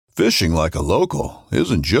Fishing like a local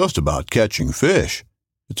isn't just about catching fish.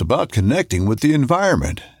 It's about connecting with the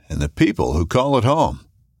environment and the people who call it home.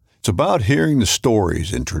 It's about hearing the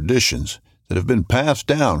stories and traditions that have been passed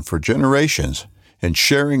down for generations and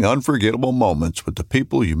sharing unforgettable moments with the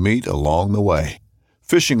people you meet along the way.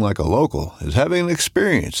 Fishing like a local is having an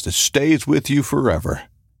experience that stays with you forever.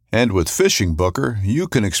 And with Fishing Booker, you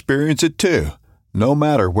can experience it too, no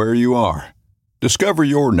matter where you are. Discover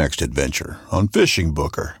your next adventure on Fishing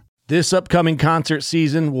Booker. This upcoming concert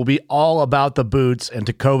season will be all about the boots, and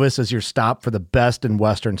Tecovas is your stop for the best in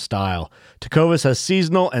Western style. Tecovas has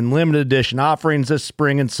seasonal and limited edition offerings this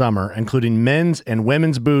spring and summer, including men's and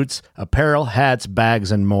women's boots, apparel, hats,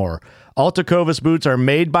 bags, and more. All Tecovas boots are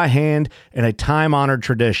made by hand in a time-honored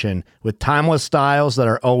tradition with timeless styles that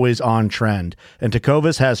are always on trend. And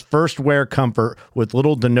Tecovas has first wear comfort with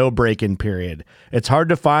little to no break-in period. It's hard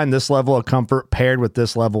to find this level of comfort paired with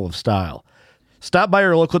this level of style. Stop by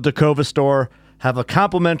your local Tecovas store, have a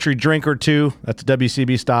complimentary drink or two, that's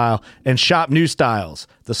WCB style, and shop new styles.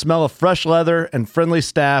 The smell of fresh leather and friendly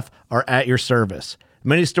staff are at your service.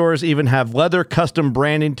 Many stores even have leather custom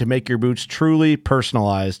branding to make your boots truly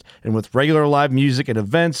personalized. And with regular live music and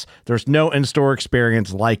events, there's no in-store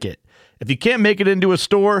experience like it. If you can't make it into a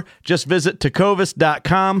store, just visit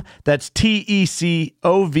tecovas.com. That's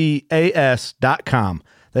TECOVAS.com.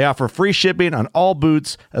 They offer free shipping on all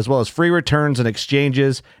boots, as well as free returns and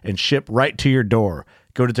exchanges, and ship right to your door.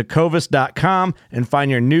 Go to tecovas.com and find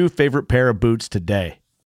your new favorite pair of boots today.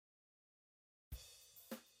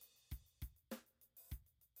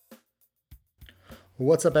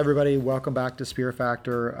 What's up, everybody? Welcome back to Spear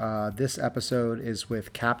Factor. This episode is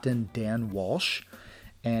with Captain Dan Walsh.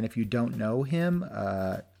 And if you don't know him,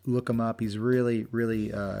 look him up. He's really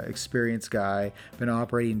experienced guy. Been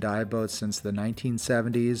operating dive boats since the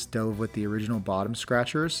 1970s. Dove with the original bottom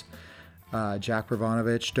scratchers. Jack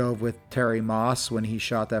Provanovich dove with Terry Moss when he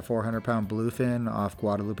shot that 400-pound bluefin off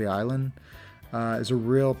Guadalupe Island. It's a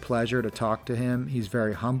real pleasure to talk to him. He's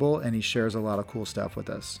very humble, and he shares a lot of cool stuff with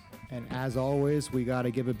us. And as always, we got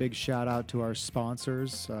to give a big shout out to our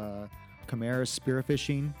sponsors, Chimera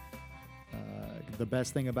Spearfishing. The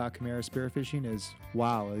best thing about Chimera Spearfishing is,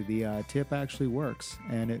 wow, the tip actually works,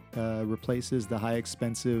 and it replaces the high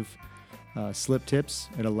expensive slip tips.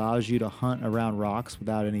 It allows you to hunt around rocks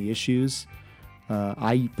without any issues.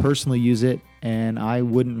 I personally use it, and I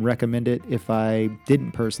wouldn't recommend it if I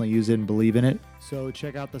didn't personally use it and believe in it. So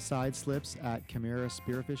check out the side slips at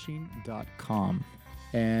chimeraspearfishing.com.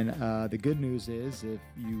 And the good news is, if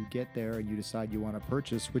you get there and you decide you want to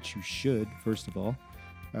purchase, which you should, first of all,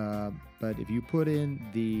 but if you put in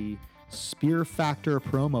the Spear Factor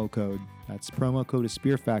promo code, that's promo code is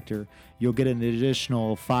Spear Factor, you'll get an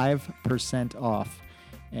additional 5% off.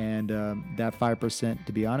 And that 5%,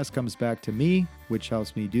 to be honest, comes back to me, which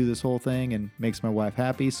helps me do this whole thing and makes my wife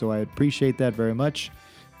happy. So I appreciate that very much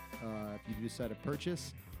if you decide to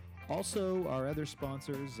purchase. Also, our other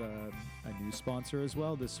sponsors, a new sponsor as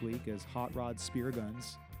well this week is Hot Rod Spear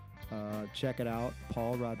Guns. Check it out,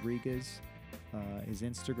 Paul Rodriguez, his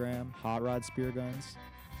Instagram, Hot Rod Spear Guns.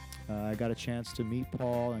 I got a chance to meet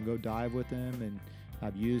Paul and go dive with him, and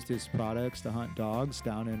I've used his products to hunt dogs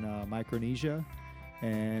down in Micronesia.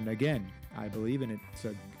 And again, I believe in it. It's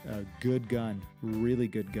a good gun, really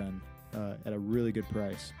good gun, at a really good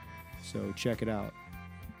price. So check it out.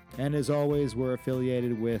 And as always, we're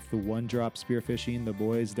affiliated with the One Drop Spearfishing, the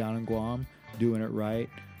boys down in Guam, doing it right.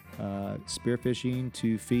 Spearfishing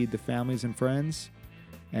to feed the families and friends,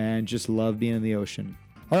 and just love being in the ocean.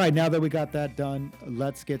 All right, now that we got that done,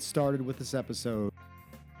 let's get started with this episode.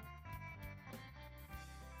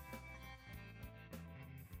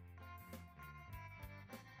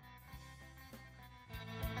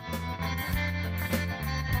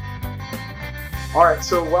 All right,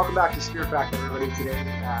 so welcome back to Spear Factor, everybody. Today we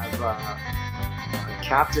have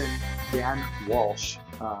Captain Dan Walsh.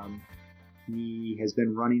 He has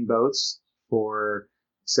been running boats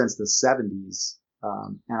since the 70s,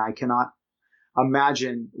 and I cannot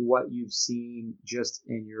imagine what you've seen just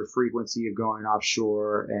in your frequency of going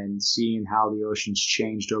offshore and seeing how the ocean's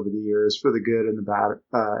changed over the years for the good and the bad,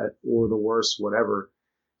 or the worse, whatever.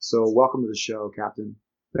 So welcome to the show, Captain.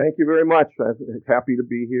 Thank you very much. I'm happy to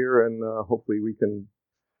be here, and hopefully we can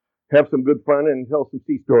have some good fun and tell some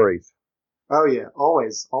sea stories. Oh, yeah.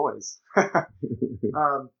 Always.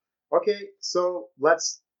 Okay, so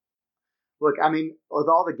let's look. I mean, with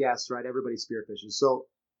all the guests, right, everybody spearfishes. So,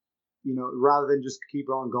 rather than just keep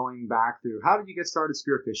on going back through, how did you get started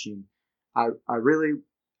spearfishing? I really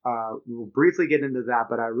we'll briefly get into that,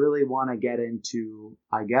 but I really want to get into,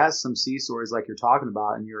 I guess, some sea stories like you're talking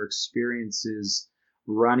about and your experiences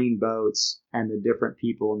running boats and the different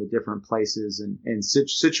people and the different places and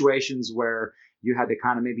situations where you had to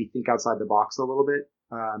kind of maybe think outside the box a little bit,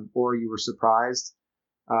 or you were surprised,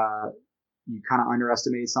 you kind of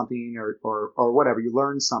underestimated something or whatever. You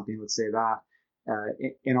learned something, let's say that,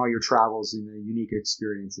 in all your travels and the unique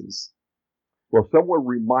experiences. Well, someone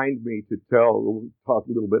remind me to tell, we'll talk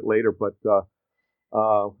a little bit later, but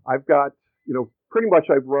I've got, pretty much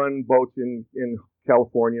I've run boats in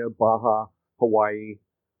California, Baja, Hawaii,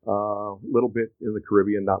 a little bit in the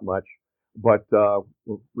Caribbean, not much. But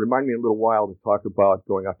remind me a little while to talk about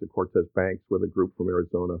going out to Cortez Banks with a group from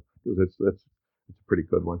Arizona, because it's a pretty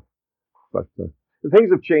good one. But things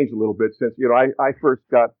have changed a little bit since, I first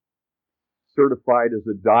got certified as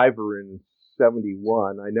a diver in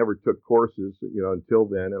 71. I never took courses, until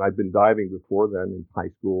then, and I'd been diving before then in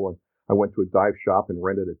high school. And I went to a dive shop and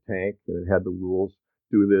rented a tank, and it had the rules: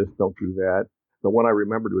 do this, don't do that. The one I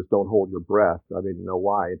remembered was don't hold your breath. I didn't know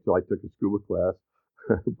why until I took a scuba class.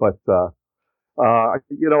 But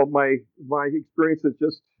my experience is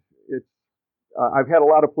just I've had a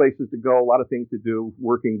lot of places to go, a lot of things to do,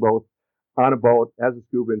 working both on a boat as a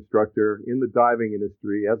scuba instructor, in the diving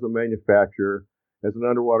industry, as a manufacturer, as an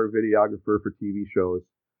underwater videographer for TV shows.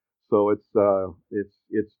 So it's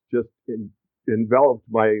just enveloped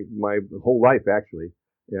my whole life, actually,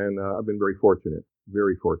 and I've been very fortunate,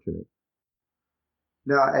 very fortunate.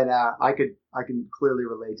 No, and I can clearly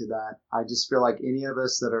relate to that. I just feel like any of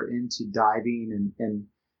us that are into diving and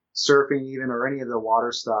surfing even, or any of the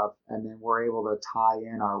water stuff, and then we're able to tie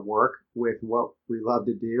in our work with what we love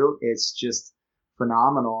to do, it's just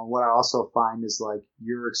phenomenal. And what I also find is like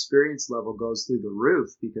your experience level goes through the roof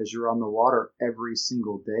because you're on the water every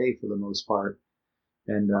single day for the most part.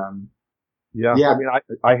 And yeah. I mean,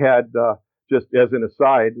 I had just as an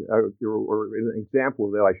aside, or an example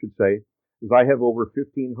of that, I should say, is I have over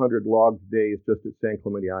 1,500 logged days just at San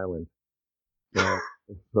Clemente Island.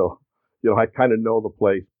 So, I kind of know the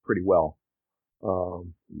place pretty well,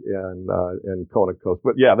 and Kona Coast.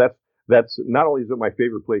 But yeah, that's not only is it my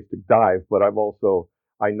favorite place to dive, but I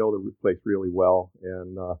know the place really well,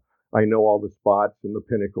 and I know all the spots and the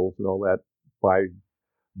pinnacles and all that by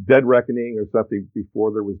dead reckoning or something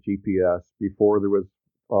before there was GPS, before there was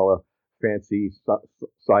all the fancy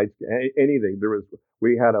sides, anything.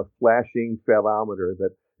 We had a flashing fathometer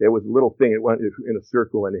that it was a little thing. It went in a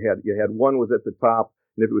circle, and you had one was at the top,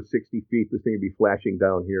 and if it was 60 feet, this thing would be flashing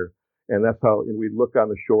down here. And that's how, and we'd look on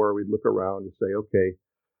the shore, we'd look around and say, okay,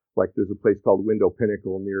 like there's a place called Window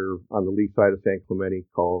Pinnacle on the lee side of San Clemente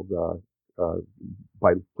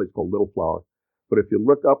by a place called Little Flower. But if you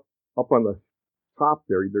look up on the top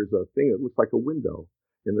there's a thing that looks like a window,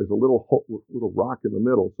 and there's a little rock in the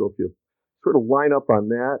middle. So if you sort of line up on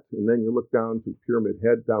that, and then you look down to Pyramid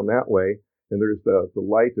Head down that way, and there's the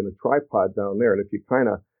light and the tripod down there. And if you kind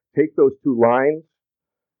of take those two lines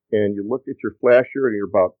and you look at your flasher and you're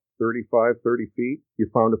about 30 feet, you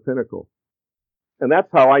found a pinnacle. And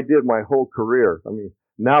that's how I did my whole career. I mean,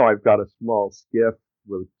 now I've got a small skiff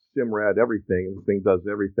with Simrad everything, and the thing does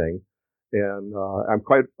everything. And I'm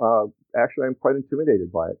quite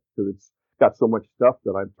intimidated by it because it's got so much stuff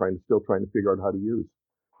that I'm still trying to figure out how to use.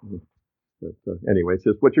 But anyway, it's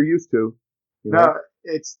just what you're used to. No,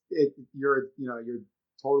 you're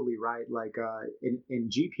totally right. Like in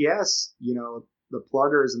GPS, the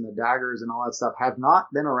pluggers and the daggers and all that stuff have not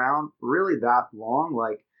been around really that long.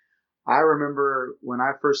 Like I remember when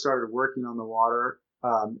I first started working on the water,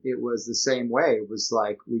 it was the same way. It was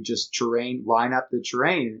like we just line up the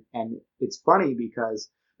terrain. And it's funny because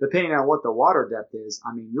depending on what the water depth is,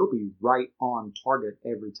 I mean, you'll be right on target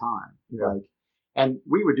every time. Yeah. And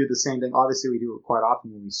we would do the same thing. Obviously, we do it quite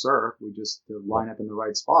often when we surf. We just line up in the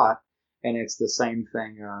right spot. And it's the same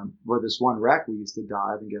thing where this one wreck we used to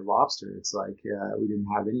dive and get lobster. It's like we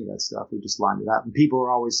didn't have any of that stuff. We just lined it up. And people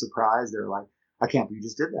were always surprised. They're like, I can't believe you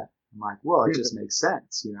just did that. I'm like, well, it just makes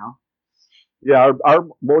sense, Yeah, our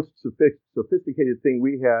most sophisticated thing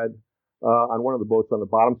we had on one of the boats on the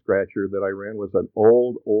bottom scratcher that I ran was an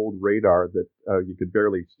old radar that you could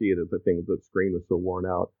barely see it as the screen was so worn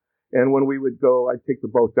out. And when we would go, I'd take the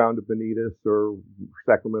boat down to Bonitas or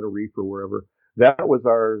Sacramento Reef or wherever. That was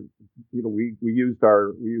our, we used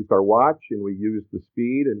our watch, and we used the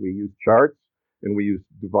speed, and we used charts, and we used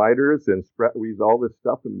dividers, and we used all this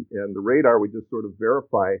stuff, and the radar would just sort of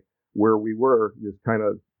verify where we were, just kind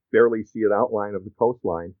of barely see an outline of the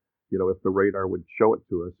coastline, if the radar would show it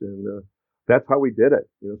to us. And that's how we did it.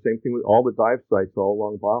 Same thing with all the dive sites all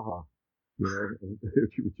along Baja.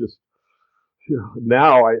 It was just,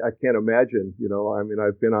 now I can't imagine, I mean,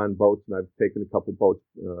 I've been on boats and I've taken a couple boats,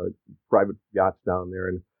 private yachts down there,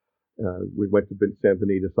 and We went to San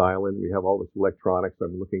Benitez Island. We have all this electronics.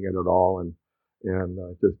 I'm looking at it all and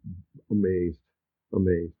just amazed.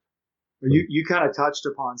 You kind of touched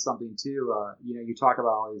upon something too. You talk about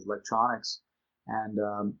all these electronics, and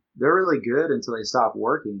they're really good until they stop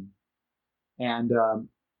working. And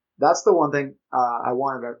that's the one thing I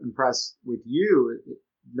wanted to impress with you,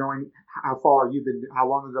 knowing how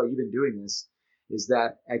long ago you've been doing this, is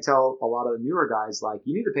that I tell a lot of the newer guys, like,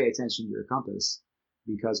 you need to pay attention to your compass,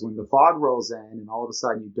 because when the fog rolls in and all of a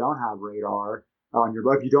sudden you don't have radar on your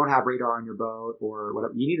boat, if you don't have radar on your boat or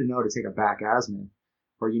whatever, you need to know to take a back azimuth,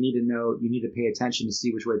 or you need to pay attention to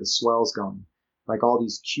see which way the swell's going. Like all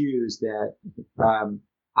these cues that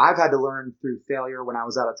I've had to learn through failure when I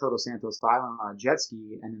was out at Todos Santos Island on a jet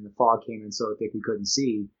ski, and then the fog came in so thick we couldn't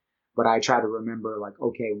see. But I try to remember, like,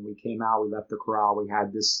 okay, when we came out, we left the corral, we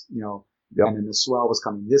had this, Yep. And then the swell was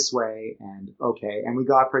coming this way, and okay, and we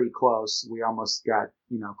got pretty close. We almost got,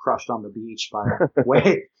 crushed on the beach by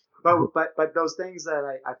way. But those things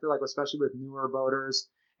that I feel like, especially with newer boaters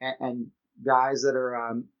and guys that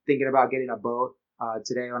are thinking about getting a boat.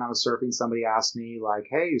 Today when I was surfing, somebody asked me, like,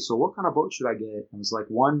 hey, so what kind of boat should I get? I was like,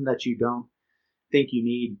 one that you don't think you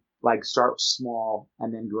need, like, start small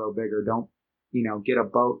and then grow bigger. Don't, get a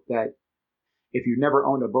boat that, if you've never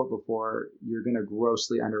owned a boat before, you're going to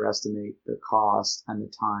grossly underestimate the cost and the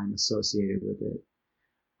time associated with it.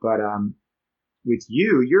 But with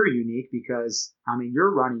you're unique because,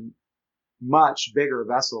 you're running much bigger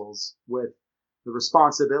vessels with the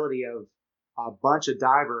responsibility of a bunch of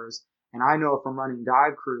divers. And I know from running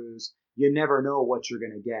dive crews, you never know what you're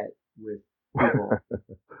going to get with people.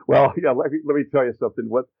 Well, yeah. Let me tell you something.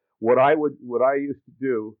 What I used to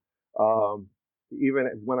do, even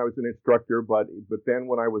when I was an instructor, but then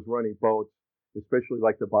when I was running boats, especially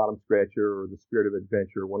like the Bottom Scratcher or the Spirit of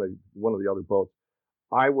Adventure, one of the other boats,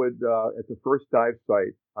 I would at the first dive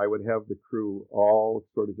site, I would have the crew all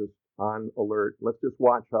sort of just on alert. Let's just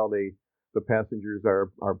watch how the passengers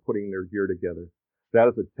are putting their gear together. That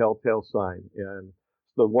is a telltale sign. And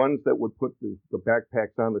the ones that would put the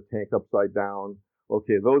backpacks on the tank upside down,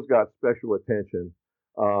 okay, those got special attention.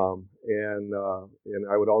 And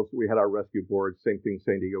I would also, we had our rescue boards, same thing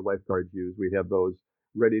San Diego lifeguards use. We'd have those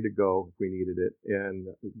ready to go if we needed it. And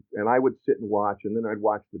I would sit and watch, and then I'd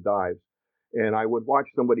watch the dives. And I would watch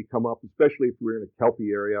somebody come up, especially if we were in a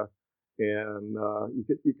kelpie area. And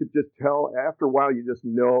you could just tell after a while, you just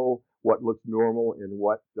know what looks normal and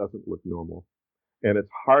what doesn't look normal. And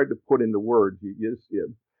it's hard to put into words. You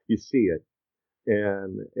see it,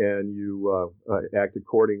 and you act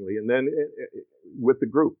accordingly. And then with the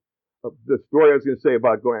group, the story I was going to say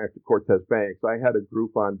about going after Cortez Banks, I had a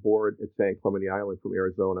group on board at San Clemente Island from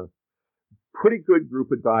Arizona. Pretty good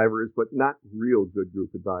group of divers, but not real good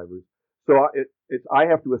group of divers. So I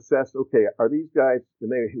have to assess, okay, are these guys,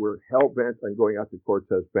 and they were hell-bent on going out to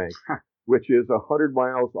Cortez Banks, which is 100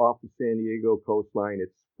 miles off the San Diego coastline.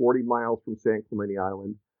 It's 40 miles from San Clemente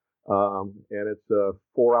Island. And it's a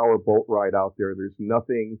 4-hour boat ride out there. There's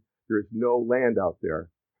no land out there.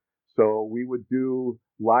 So we would do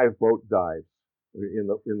live boat dives. In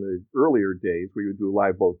the earlier days, we would do a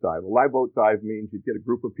live boat dive. A live boat dive means you get a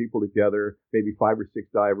group of people together, maybe 5 or 6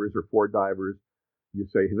 divers or 4 divers. You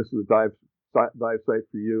say, hey, this is a dive site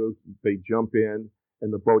for you. They jump in,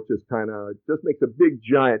 and the boat just makes a big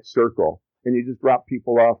giant circle, and you just drop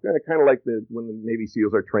people off. Kind of like when the Navy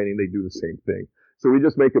SEALs are training, they do the same thing. So we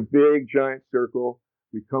just make a big giant circle.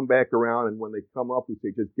 We come back around, and when they come up, we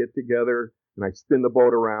say, just get together, and I spin the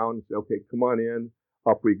boat around and say, okay, come on in.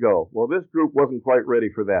 Up we go. Well, this group wasn't quite ready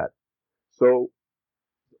for that. So,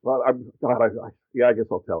 I guess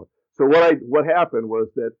I'll tell it. So what happened was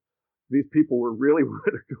that these people were really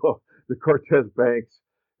ready to go to Cortez Banks.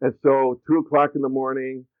 And so 2:00 in the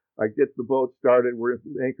morning, I get the boat started. We're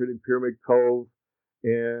anchored in Pyramid Cove,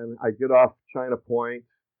 and I get off China Point,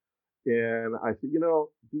 and I said,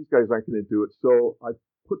 these guys aren't going to do it. So I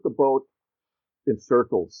put the boat in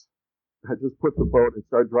circles. I just put the boat and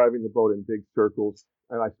started driving the boat in big circles,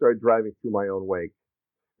 and I started driving through my own wake.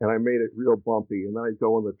 And I made it real bumpy, and then I'd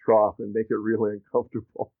go in the trough and make it really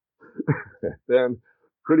uncomfortable. Then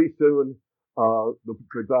pretty soon,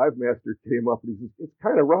 the dive master came up and he says, it's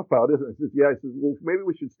kind of rough out, isn't it? I says, yeah. He says, well, maybe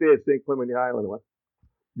we should stay at St. Clemente Island. I went,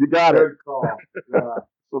 you got it. Good call. Yeah.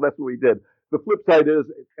 So that's what we did. The flip side is,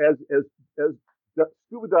 as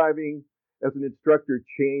scuba diving as an instructor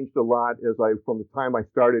changed a lot from the time I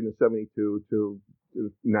started in '72 to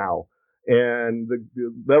now. And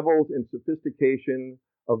the levels and sophistication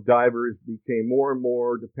of divers became more and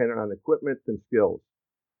more dependent on equipment and skills.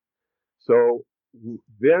 So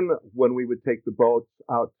then when we would take the boats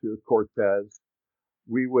out to Cortez,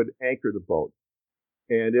 we would anchor the boat.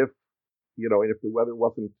 And if and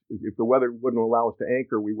if the weather wouldn't allow us to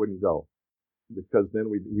anchor, we wouldn't go, because then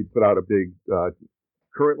we'd put out a big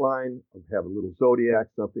current line, have a little Zodiac,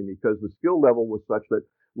 something, because the skill level was such that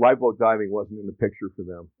live boat diving wasn't in the picture for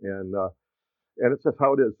them. And it's just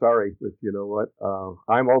how it is. Sorry, but you know what?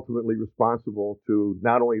 I'm ultimately responsible to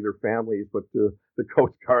not only their families, but to the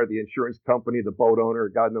Coast Guard, the insurance company, the boat owner,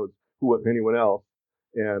 God knows anyone else.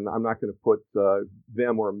 And I'm not going to put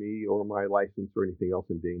them or me or my license or anything else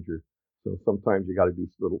in danger. So sometimes you got to do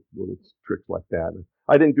little tricks like that. And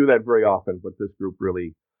I didn't do that very often, but this group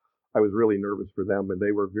really, I was really nervous for them, and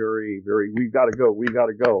they were very, very, we got to go,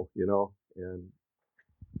 and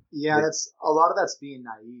yeah, that's a lot of that's being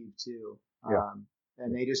naive too. Yeah.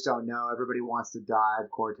 And they just don't know. Everybody wants to dive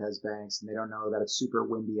Cortez Banks, and they don't know that it's super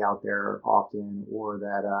windy out there often, or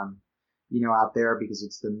that, out there, because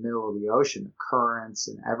it's the middle of the ocean, the currents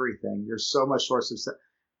and everything. You're so much more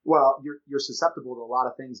you're susceptible to a lot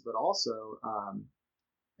of things, but also,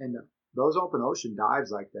 and those open ocean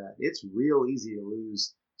dives like that, it's real easy to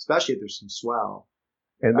lose, especially if there's some swell.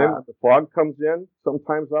 And then when the fog comes in,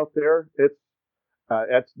 sometimes out there, it's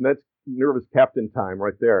that's nervous captain time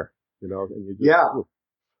right there, and you just,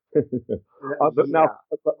 Now,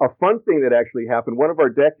 a fun thing that actually happened, one of our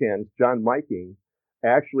deckhands, John Miking,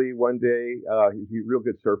 actually one day, he's a real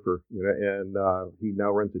good surfer, and he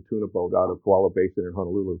now runs a tuna boat out of Koala Basin in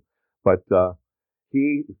Honolulu. But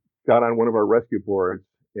he got on one of our rescue boards,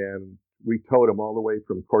 and we towed him all the way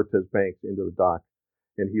from Cortez Banks into the dock.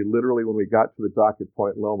 And he literally, when we got to the dock at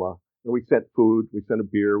Point Loma, and we sent food, we sent a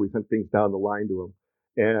beer, we sent things down the line to him.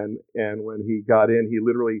 And when he got in, he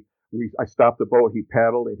literally, I stopped the boat, he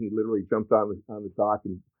paddled, and he literally jumped on the dock,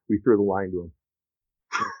 and we threw the line to him.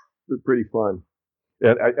 It was pretty fun.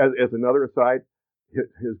 And as another aside,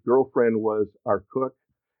 his girlfriend was our cook.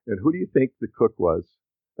 And who do you think the cook was?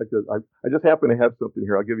 I just happen to have something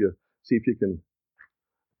here. I'll see if you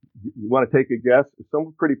want to take a guess.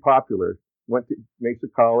 Someone pretty popular. Went to Mesa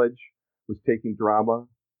College, was taking drama.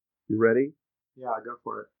 You ready? Yeah, go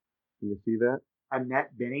for it. Can you see that?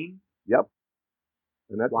 Annette Binning? Yep.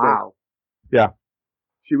 Annette wow. Binning. Yeah.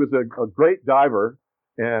 She was a great diver,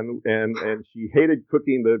 and she hated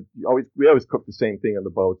cooking we always cook the same thing on the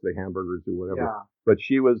boats, the hamburgers or whatever. Yeah. But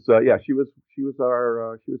she was she was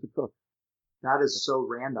a cook. That is so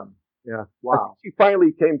random. Yeah. Wow. She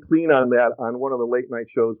finally came clean on that on one of the late night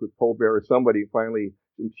shows with Colbert or somebody. Finally,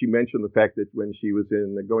 she mentioned the fact that when she was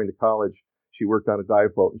going to college, she worked on a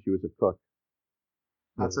dive boat and she was a cook.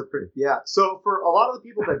 That's So for a lot of the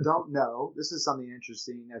people that don't know, this is something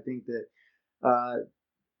interesting. I think that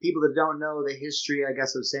people that don't know the history, I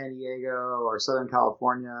guess, of San Diego or Southern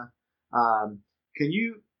California, can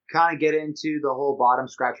you kind of get into the whole bottom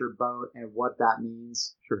scratcher boat and what that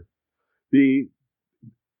means? Sure. The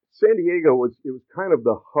San Diego was kind of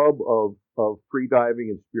the hub of free diving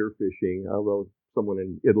and spearfishing, although someone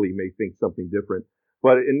in Italy may think something different.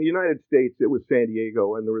 But in the United States, it was San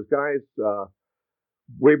Diego, and there was guys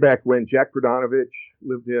way back when. Jack Prodanovich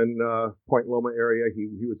lived in Point Loma area.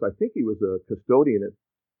 He was, I think he was a custodian at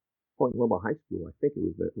Point Loma High School. I think it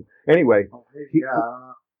was there. Anyway,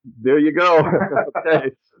 there you go.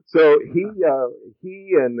 Okay. So he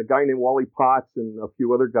and a guy named Wally Potts and a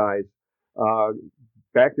few other guys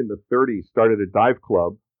back in the 30s started a dive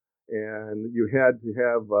club, and you had to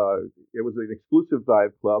have it was an exclusive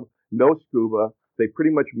dive club, no scuba. They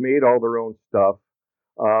pretty much made all their own stuff.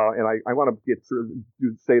 And I want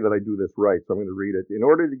to say that I do this right, so I'm going to read it. In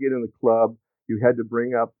order to get in the club, you had to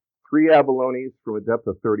bring up 3 abalones from a depth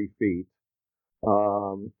of 30 feet,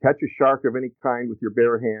 catch a shark of any kind with your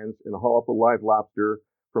bare hands, and haul up a live lobster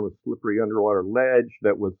from a slippery underwater ledge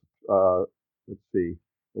that was, a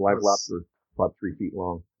live lobster about 3 feet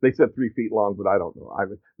long. They said 3 feet long, but I don't know.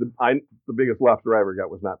 The biggest lobster I ever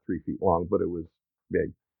got was not 3 feet long, but it was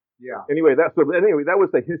big. Yeah. Anyway, that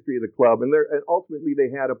was the history of the club, and ultimately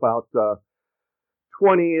they had about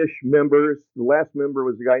 20-ish members. The last member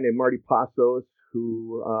was a guy named Marty Passos,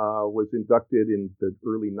 who was inducted in the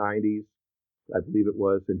early 90s, I believe it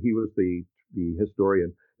was, and he was the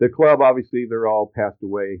historian. The club, obviously, they're all passed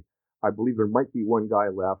away. I believe there might be one guy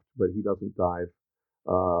left, but he doesn't dive.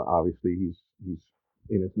 Obviously, he's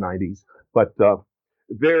in his 90s, but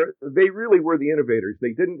they really were the innovators.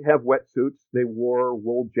 They didn't have wetsuits. They wore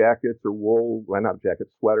wool jackets or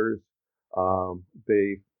sweaters.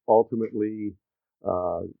 They ultimately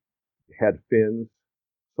had fins.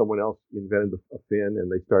 Someone else invented a fin,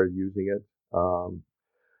 and they started using it.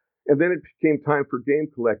 And then it came time for game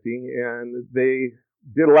collecting, and they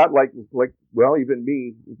did a lot like even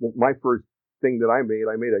me. My first thing that I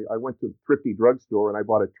went to the Thrifty drugstore and I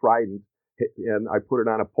bought a Trident, and I put it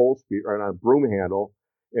on a pole spear or on a broom handle,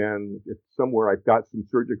 and it's somewhere I've got some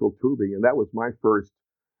surgical tubing, and that was my first,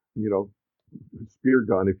 you know, spear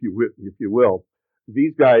gun, if you will.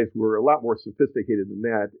 These guys were a lot more sophisticated than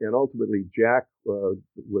that, and ultimately Jack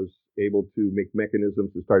was able to make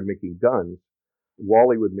mechanisms to start making guns.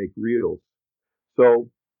 Wally would make reels. So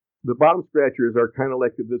the Bottom Scratchers are kind of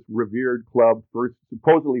like this revered club,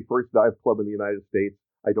 supposedly first dive club in the United States.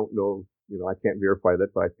 I don't know, I can't verify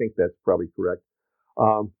that, but I think that's probably correct.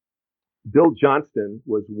 Bill Johnston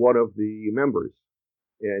was one of the members,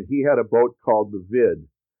 and he had a boat called the Vid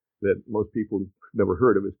that most people never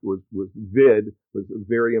heard of. It was Vid was a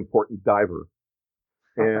very important diver,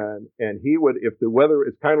 and he would, if the weather,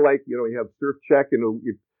 it's kind of like, you have surf check, and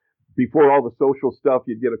before all the social stuff,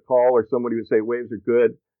 you'd get a call or somebody would say waves are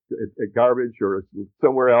good at Garbage or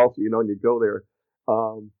somewhere else, and you go there.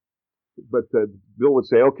 But Bill would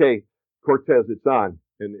say, okay, Cortez, it's on.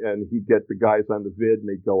 And he'd get the guys on the Vid, and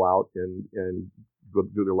they'd go out and go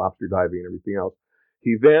do their lobster diving and everything else.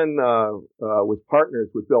 He then was partners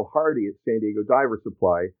with Bill Hardy at San Diego Diver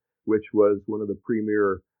Supply, which was one of the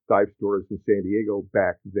premier dive stores in San Diego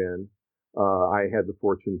back then. I had the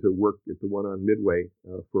fortune to work at the one on Midway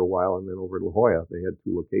for a while, and then over at La Jolla. They had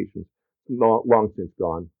 2 locations, long since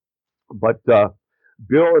gone. But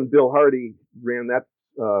Bill and Bill Hardy ran that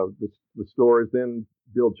the stores. Then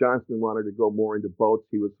Bill Johnston wanted to go more into boats.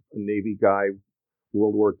 He was a Navy guy,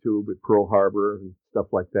 World War II, but Pearl Harbor and stuff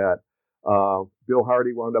like that. Bill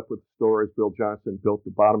Hardy wound up with the stores. Bill Johnston built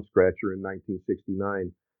the Bottom Scratcher in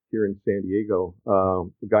 1969 here in San Diego.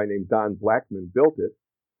 A guy named Don Blackman built it,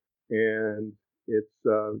 and it's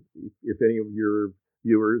if any of your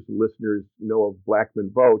viewers and listeners know of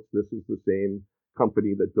Blackman Boats, this is the same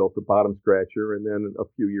company that built the Bottom Scratcher, and then a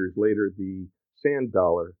few years later the Sand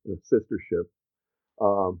Dollar, the sister ship.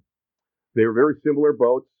 They were very similar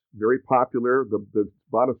boats, very popular. The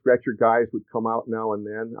Bottom Scratcher guys would come out now and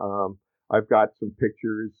then. I've got some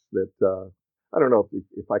pictures that I don't know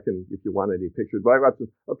if you want any pictures, but I've got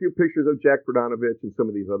a few pictures of Jack Berdanovich and some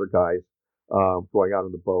of these other guys going out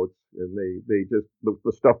on the boats, and they just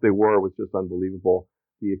the stuff they wore was just unbelievable.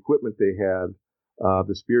 The equipment they had,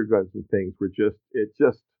 the spear guns and things were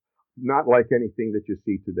just not like anything that you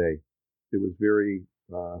see today. It was very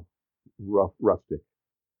rustic,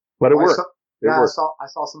 but it worked. I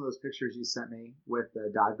saw some of those pictures you sent me with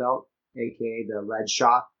the dive belt, aka the lead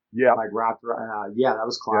shot. Yeah, like wrapped. Yeah, that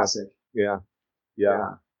was classic. Yeah.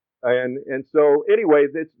 And so anyway,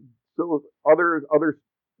 so other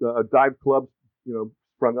dive clubs,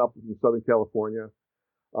 sprung up in Southern California.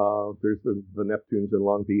 There's the Neptunes in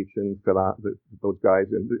Long Beach and those guys.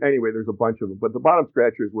 And anyway, there's a bunch of them. But the Bottom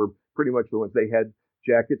Scratchers were pretty much the ones. They had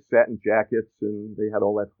jackets, satin jackets, and they had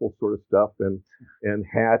all that whole sort of stuff and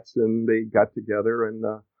hats, and they got together. And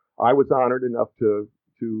I was honored enough to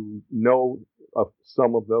know of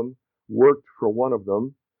some of them, worked for one of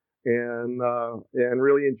them, and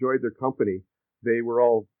really enjoyed their company. They were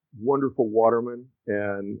all wonderful watermen,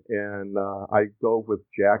 and I dove with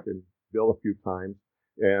Jack and Bill a few times.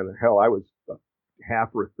 And hell, I was half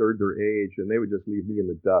or a third their age, and they would just leave me in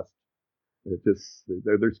the dust. It just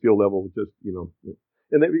their skill level was just,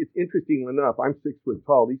 And it's interesting enough, I'm 6 foot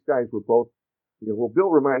tall. These guys were both, Bill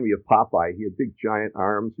reminded me of Popeye. He had big giant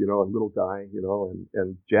arms, a little guy,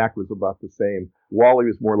 and Jack was about the same. Wally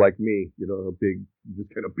was more like me, a big,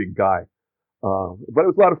 just kind of big guy. But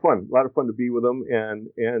it was a lot of fun to be with them,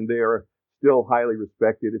 and they are still highly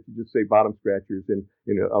respected. If you just say Bottom Scratchers and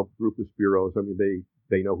a group of Spearos, I mean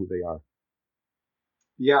they know who they are.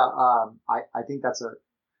 Yeah, I think that's a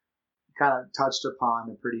kind of touched upon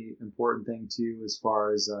a pretty important thing too, as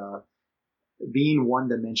far as being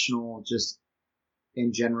one-dimensional, just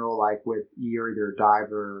in general. Like with you're either a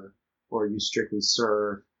diver or you strictly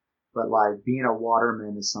surf, but like being a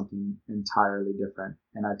waterman is something entirely different,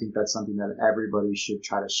 and I think that's something that everybody should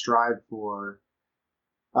try to strive for.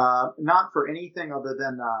 Not for anything other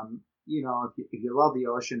than, if you love the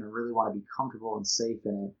ocean and really want to be comfortable and safe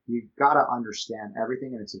in it, you got to understand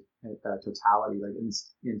everything in its totality, like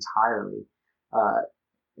entirely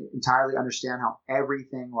understand how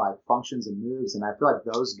everything like functions and moves. And I feel like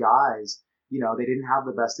those guys, they didn't have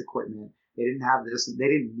the best equipment. They didn't have this. They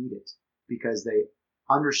didn't need it because they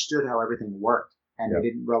understood how everything worked, and they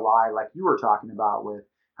didn't rely, like you were talking about with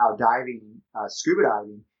how diving, scuba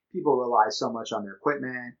diving, people rely so much on their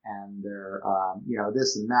equipment and their,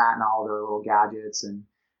 this and that and all their little gadgets and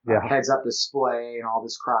heads up display and all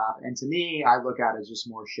this crap. And to me, I look at it as just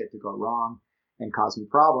more shit to go wrong and cause me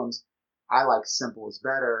problems. I like simple is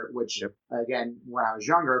better, which again, when I was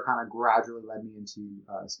younger, kind of gradually led me into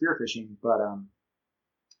spearfishing. But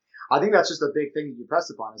I think that's just a big thing that you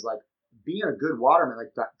pressed upon is like being a good waterman,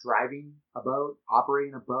 like driving a boat,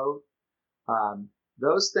 operating a boat,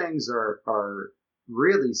 those things are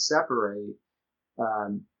really separate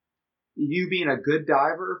you being a good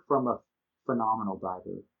diver from a phenomenal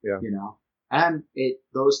diver. Yeah. You know, and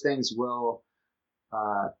those things will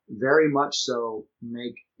very much so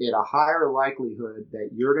make it a higher likelihood that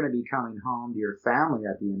you're going to be coming home to your family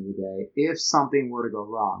at the end of the day if something were to go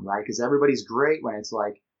wrong, right? Because everybody's great when it's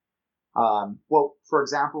like, well, for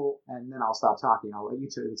example, and then I'll stop talking. I'll let you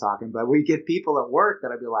two talking. But we get people at work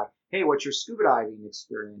that'll be like, "Hey, what's your scuba diving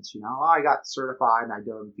experience? You know, oh, I got certified and I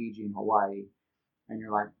dove in Fiji and Hawaii." And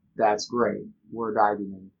you're like, "That's great. We're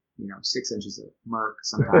diving in, 6 inches of murk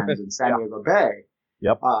sometimes in San Diego Bay."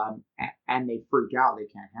 Yep. And they freak out. They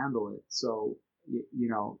can't handle it. So,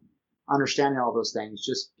 understanding all those things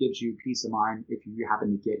just gives you peace of mind if you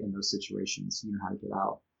happen to get in those situations. You know how to get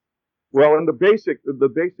out. Well, and the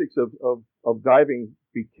basics of diving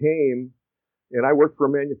became, and I worked for a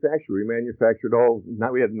manufacturer. We manufactured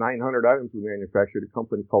we had 900 items we manufactured, a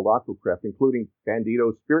company called Aquacraft, including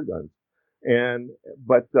Bandito spear guns.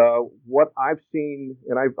 But what I've seen,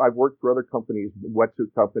 and I've worked for other companies,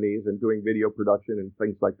 wetsuit companies, and doing video production and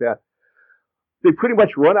things like that. They pretty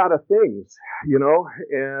much run out of things,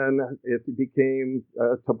 and it became,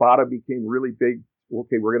 Tabata became really big.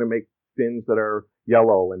 Okay, we're going to make fins that are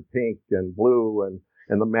yellow and pink and blue and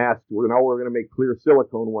the mask. We're going to make clear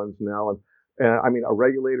silicone ones now. And I mean, a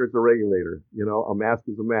regulator is a regulator, a mask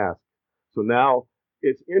is a mask. So now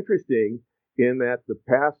it's interesting in that the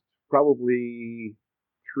past probably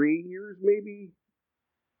 3 years, maybe,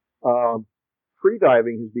 free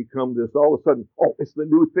diving has become this all of a sudden, it's the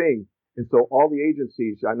new thing. And so all the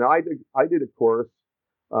agencies, now I did a course,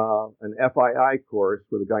 an FII course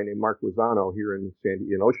with a guy named Mark Lozano here in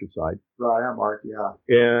Oceanside. Right, I'm Mark, yeah.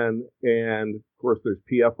 And of course there's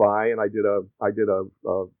PFI, and I did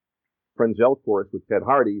a Frenzel course with Ted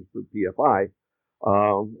Hardy for PFI.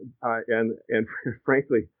 And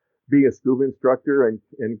frankly, being a scuba instructor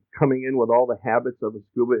and coming in with all the habits of a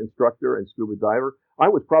scuba instructor and scuba diver, I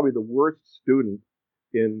was probably the worst student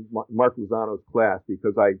in Mark Lozano's class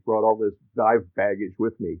because I brought all this dive baggage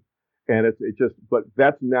with me. And but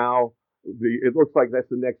that's now, it looks like that's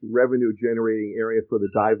the next revenue generating area for the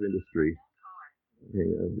dive industry.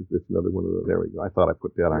 It's another one of those. There we go. I thought I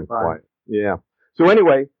put that on quiet. Yeah. So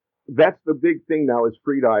anyway, that's the big thing now is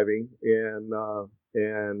free diving, and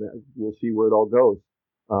we'll see where it all goes.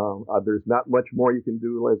 There's not much more you can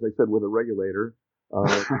do, as I said, with a regulator.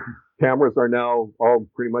 Cameras are now all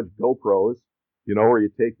pretty much GoPros, where you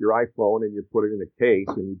take your iPhone and you put it in a case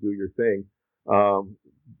and you do your thing.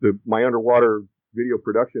 My underwater video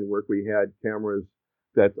production work, we had cameras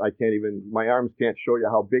that my arms can't show you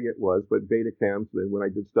how big it was, but Betacams, and when I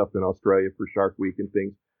did stuff in Australia for Shark Week and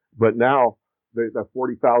things. But now the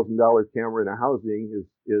 $40,000 camera in a housing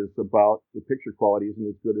is about, the picture quality isn't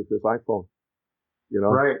as good as this iPhone.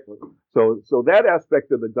 Right. So that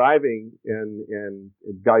aspect of the diving and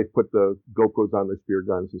guys put the GoPros on their spear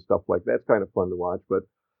guns and stuff like that's kind of fun to watch. But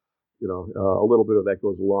a little bit of that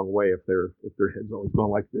goes a long way if their head's always going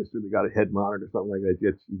like this, or they got a head monitor or something like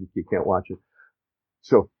that. You can't watch it.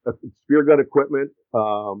 So spear gun equipment,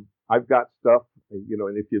 I've got stuff, and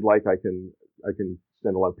if you'd like, I can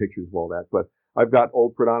send a lot of pictures of all that. But I've got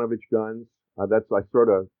old Pradanovich guns. I sort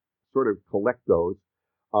of collect those.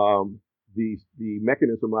 The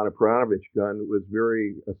mechanism on a Pradanovich gun was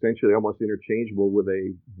very essentially almost interchangeable with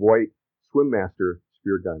a Voigt Swim Master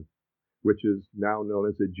spear gun, which is now known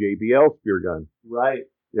as a JBL spear gun. Right.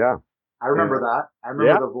 Yeah. I remember that. I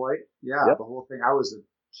remember the Voigt. Yeah, the whole thing. I was a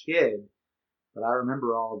kid, but I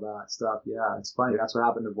remember all of that stuff. Yeah, it's funny. That's what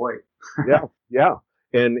happened to Voigt. Yeah.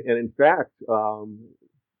 And in fact,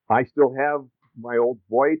 I still have my old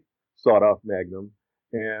Voigt sawed-off Magnum.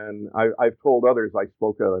 And I've told others, I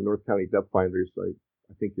spoke at North County Depth Finders,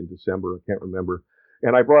 I think in December, I can't remember.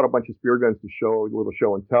 And I brought a bunch of spear guns to show, a little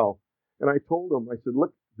show and tell. And I told them, I said,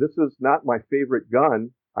 look, this is not my favorite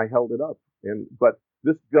gun. I held it up. But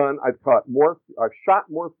this gun, I've shot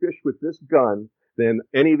more fish with this gun than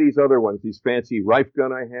any of these other ones, these fancy Rife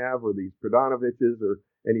gun I have, or these Pradanoviches, or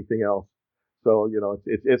anything else. So,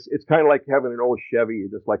 it's kind of like having an old Chevy. You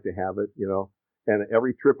just like to have it, and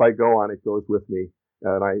every trip I go on, it goes with me.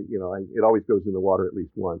 And it always goes in the water at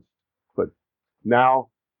least once. But now,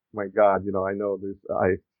 my God, I know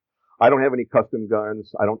I don't have any custom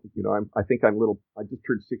guns. I don't, I think I just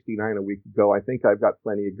turned 69 a week ago. I think I've got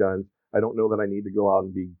plenty of guns. I don't know that I need to go out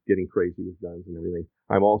and be getting crazy with guns and everything.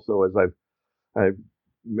 I'm also, as I've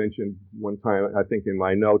mentioned one time, I think in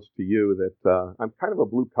my notes to you, that I'm kind of a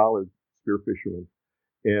blue collar spear fisherman.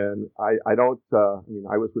 And I don't, I mean,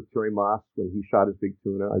 I was with Terry Moss when he shot his big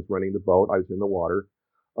tuna. I was running the boat. I was in the water.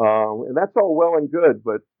 And that's all well and good,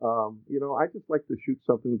 but, I just like to shoot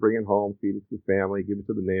something, bring it home, feed it to the family, give it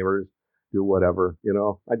to the neighbors, do whatever,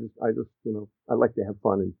 I like to have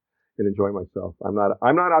fun and enjoy myself. I'm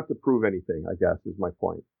not out to prove anything, I guess is my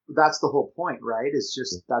point. That's the whole point, right? It's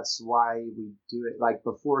just, that's why we do it. Like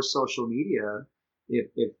before social media, if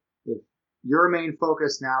your main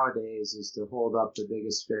focus nowadays is to hold up the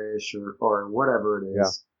biggest fish or whatever it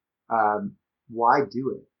is, why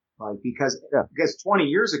do it? Like, because 20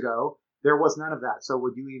 years ago, there was none of that. So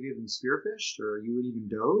would you have even spearfished or you would even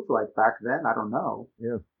dove like back then? I don't know.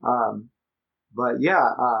 Yeah.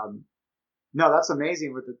 No, that's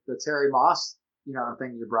amazing with the Terry Moss,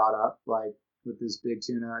 thing you brought up, like with this big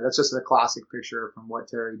tuna. That's just a classic picture from what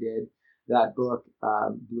Terry did. That book,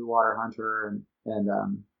 Blue Water Hunter, and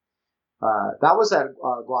that was at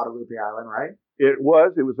Guadalupe Island, right? It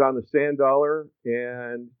was on the Sand Dollar,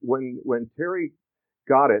 and when Terry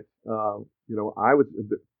got it, I was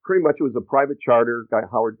pretty much, it was a private charter. Guy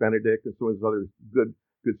Howard Benedict and some of his other good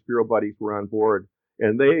Spiro buddies were on board,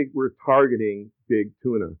 and they were targeting big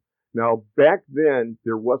tuna. Now back then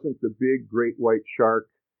there wasn't the big great white shark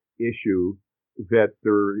issue that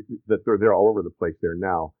they're there all over the place there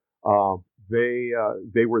now.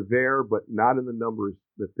 They were there, but not in the numbers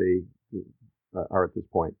that they are at this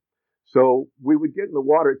point. So we would get in the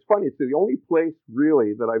water. It's funny. It's the only place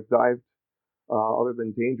really that I've dived, other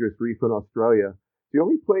than Dangerous Reef in Australia. The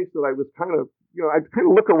only place that I was kind of, I'd kind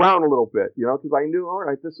of look around a little bit, because I knew, all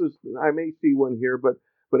right, I may see one here, but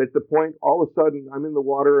at the point, all of a sudden, I'm in the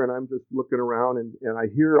water and I'm just looking around and I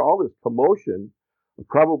hear all this commotion,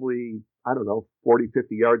 probably, I don't know, 40,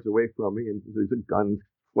 50 yards away from me, and there's a gun,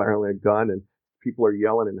 flaring a gun, and people are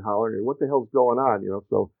yelling and hollering, and what the hell's going on,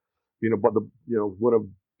 So, but one of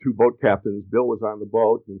two boat captains, Bill, was on the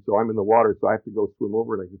boat, and so I'm in the water, so I have to go swim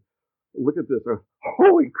over, and I just look at this.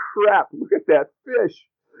 Holy crap! Look at that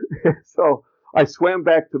fish. So I swam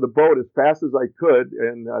back to the boat as fast as I could,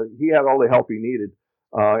 and he had all the help he needed.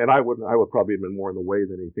 And I would probably have been more in the way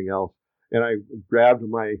than anything else. And I grabbed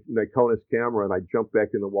my Nikonus camera and I jumped back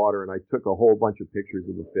in the water and I took a whole bunch of pictures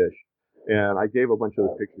of the fish. And I gave a bunch of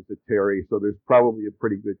the pictures to Terry. So there's probably a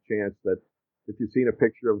pretty good chance that if you've seen a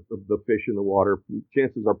picture of the fish in the water,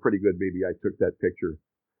 chances are pretty good maybe I took that picture.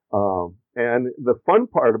 And the fun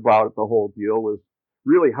part about the whole deal was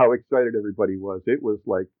really how excited everybody was. It was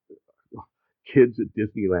like kids at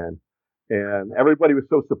Disneyland, and everybody was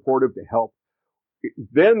so supportive to help.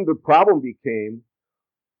 Then the problem became,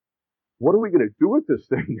 what are we going to do with this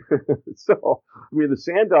thing? So, I mean, the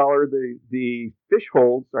Sand Dollar, the fish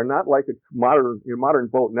holds are not like a modern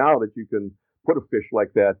boat now that you can put a fish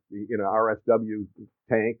like that in an RSW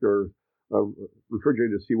tank or a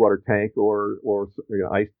refrigerated seawater tank or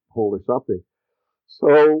ice hold or something.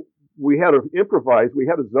 So we had to improvise. We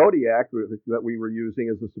had a Zodiac that we were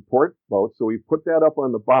using as a support boat. So we put that up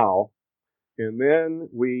on the bow, and then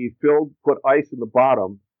we put ice in the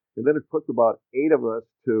bottom, and then it took about 8 of us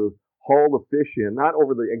to haul the fish in, not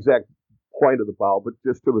over the exact point of the bow, but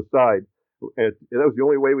just to the side. And that was the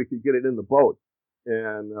only way we could get it in the boat.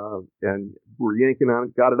 And we're yanking on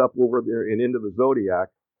it, got it up over there and into the Zodiac,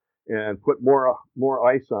 and put more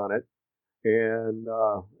ice on it,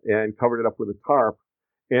 and covered it up with a tarp.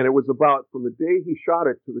 And it was about, from the day he shot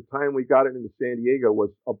it to the time we got it into San Diego,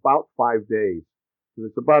 was about 5 days. And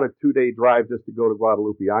it's about a 2-day drive just to go to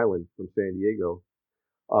Guadalupe Island from San Diego.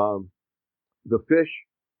 The fish,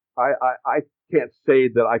 I can't say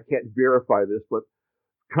that I can't verify this, but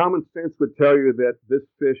common sense would tell you that this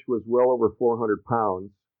fish was well over 400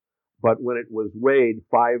 pounds. But when it was weighed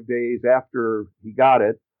 5 days after he got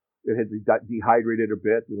it, it had dehydrated a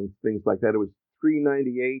bit and things like that. It was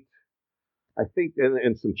 398, I think,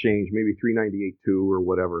 and some change, maybe 398.2 or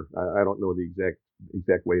whatever. I don't know the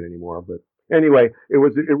exact weight anymore, but anyway, it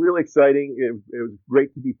was really exciting. It was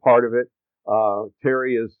great to be part of it.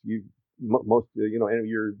 Terry is, most and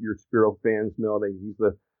your Spiro fans know that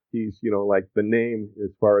he's like the name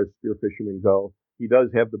as far as spear fishermen go. He does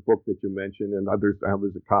have the book that you mentioned, and there's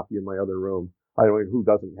a copy in my other room. I don't know who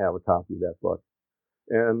doesn't have a copy of that book.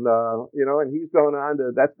 And and he's going on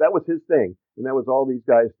to that was his thing, and that was all these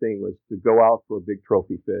guys' thing, was to go out for a big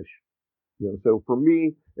trophy fish. So for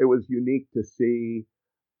me, it was unique to see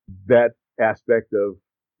that aspect of,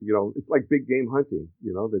 it's like big game hunting,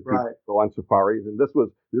 that people go on safaris, and this was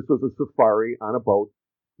a safari on a boat,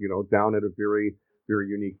 down at a very, very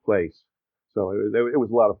unique place. So it was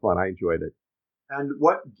a lot of fun. I enjoyed it. And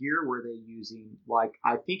what gear were they using? Like,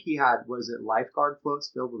 I think he had, was it lifeguard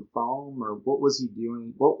floats filled with foam, or what was he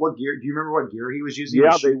doing? What gear? Do you remember what gear he was using?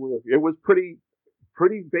 Yeah, it was pretty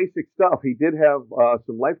pretty basic stuff. He did have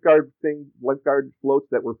some lifeguard floats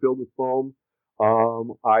that were filled with foam.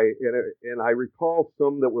 I recall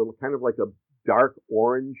some that were kind of like a dark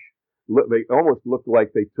orange. They almost looked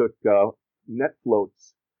like they took net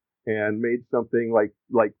floats and made something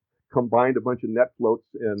like combined a bunch of net floats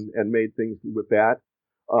and made things with that.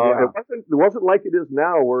 It wasn't like it is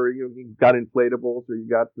now, where you got inflatables, or you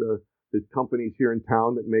got the companies here in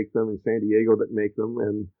town that make them, in San Diego that make them,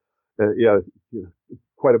 and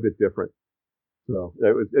quite a bit different. So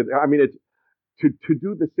it's to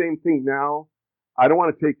do the same thing now. I don't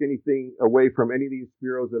want to take anything away from any of these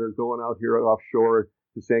Spiros that are going out here offshore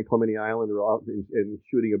to San Clemente Island or out and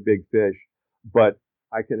shooting a big fish, but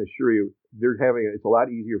I can assure you it's a lot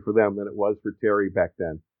easier for them than it was for Terry back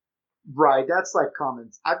then. Right. That's like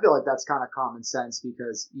I feel like that's kind of common sense,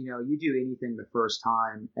 because, you do anything the first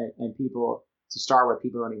time, and people, to start with,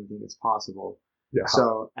 people don't even think it's possible. Yeah.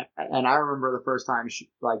 So, and I remember the first time,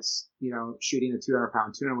 shooting a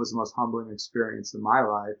 200-pound tuna was the most humbling experience in my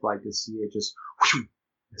life. Like, to see it just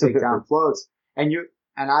take down floats. And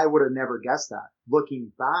I would have never guessed that.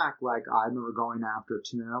 Looking back, like, I remember going after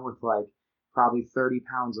tuna with like probably 30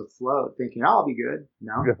 pounds of float, thinking, I'll be good,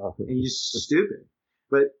 and you're just stupid.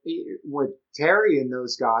 But with Terry and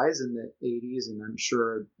those guys in the 80s, and I'm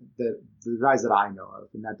sure that the guys that I know of,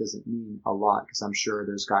 and that doesn't mean a lot, because I'm sure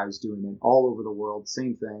there's guys doing it all over the world,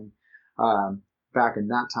 same thing, back in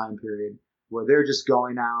that time period, where they're just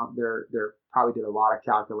going out, they're probably did a lot of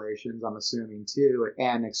calculations, I'm assuming too,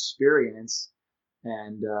 and experience,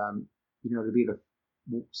 and, to be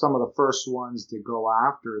some of the first ones to go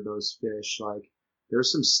after those fish, like,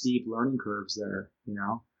 there's some steep learning curves there,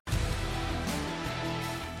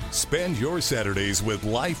 Spend your Saturdays with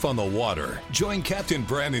Life on the Water. Join Captain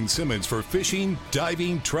Brandon Simmons for fishing,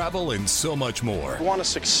 diving, travel, and so much more. You want to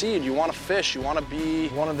succeed, you want to fish, you want to be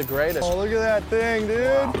one of the greatest. Oh, look at that thing,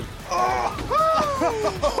 dude. Wow.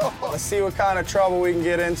 Oh. Let's see what kind of trouble we can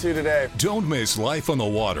get into today. Don't miss Life on the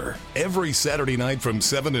Water every Saturday night from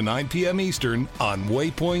 7 to 9 p.m. Eastern on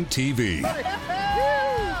Waypoint TV.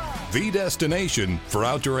 The destination for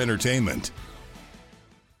outdoor entertainment.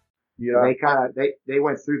 Yeah, they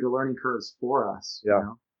went through the learning curves for us.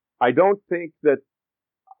 Yeah, I don't think that.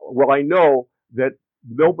 Well, I know that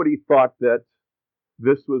nobody thought that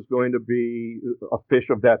this was going to be a fish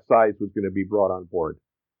of that size was going to be brought on board.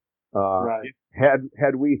 Right.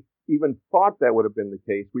 Had we even thought that would have been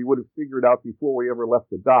the case, we would have figured out before we ever left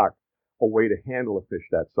the dock a way to handle a fish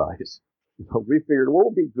that size. So we figured,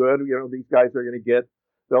 we'll be good. These guys are going to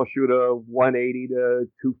they'll shoot a 180 to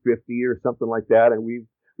 250 or something like that, and we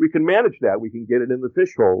can manage that. We can get it in the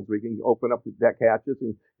fish holes. We can open up the deck hatches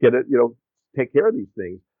and get it, take care of these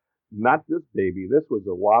things. Not this baby. This was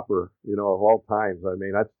a whopper, of all times. I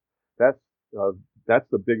mean, that's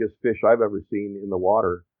the biggest fish I've ever seen in the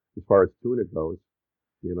water as far as tuna goes.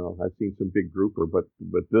 I've seen some big grouper, but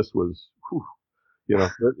this was,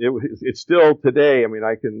 it's still today. I mean,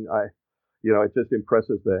 it just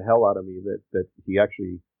impresses the hell out of me that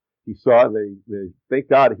he saw it. Thank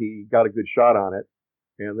God he got a good shot on it.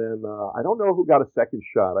 And then I don't know who got a second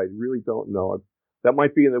shot. I really don't know. That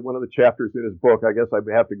might be in one of the chapters in his book. I guess I'd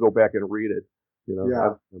have to go back and read it.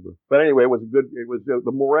 Yeah. But anyway, it was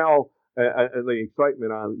the morale and the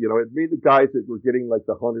excitement on. It made the guys that were getting like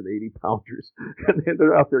the 180 pounders, and then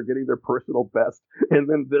they're out there getting their personal best, and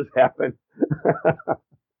then this happened.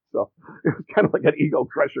 So it was kind of like an ego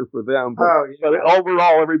crusher for them. But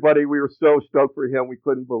overall, everybody, we were so stoked for him. We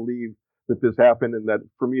couldn't believe that this happened, and that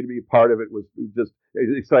for me to be a part of it was just as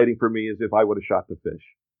exciting for me as if I would have shot the fish.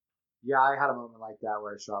 Yeah, I had a moment like that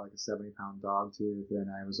where I shot like a 70-pound dogtooth, and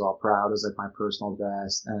I was all proud. It was like my personal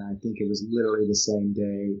best, and I think it was literally the same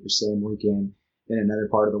day, the same weekend in another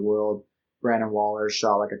part of the world. Brandon Waller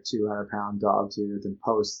shot like a 200-pound dogtooth and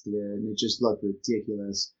posted it, and it just looked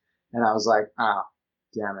ridiculous. And I was like,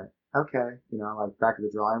 damn it. Okay. Like back at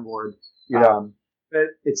the drawing board. Yeah.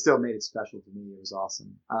 It still made it special to me. It was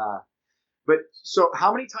awesome. But so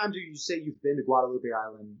how many times do you say you've been to Guadalupe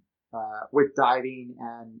Island with diving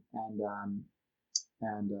and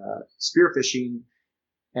spearfishing?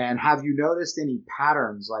 And have you noticed any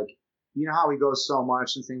patterns? Like, how we go so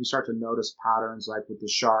much and things, we start to notice patterns, like with the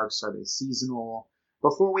sharks. Are they seasonal?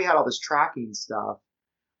 Before we had all this tracking stuff,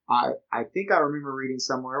 I think I remember reading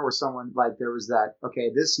somewhere where someone, like, there was that, okay,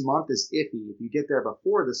 this month is iffy. If you get there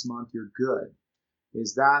before this month, you're good. Did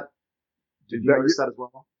you notice that as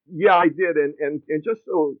well? Yeah, I did. And just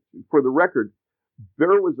so for the record, there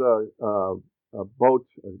was a boat,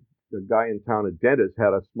 a guy in town, a dentist,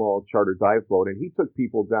 had a small charter dive boat, and he took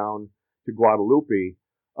people down to Guadalupe,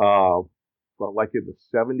 like in the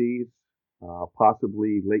 70s,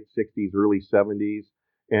 possibly late 60s, early 70s.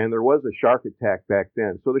 And there was a shark attack back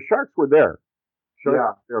then. So the sharks were there. Sharks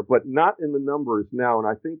were there, but not in the numbers now. And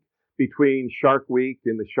I think between Shark Week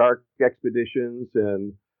and the shark expeditions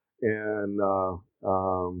was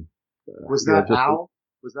that Al?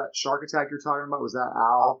 Was that shark attack you're talking about? Was that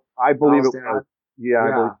Al? I believe Al's it dad? was. Yeah,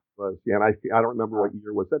 I believe it was. Yeah, and I don't remember what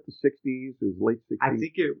year. Was that the 60s? It was late 60s.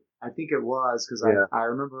 I think it was because I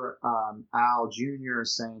remember Al Jr.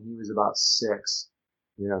 saying he was about 6.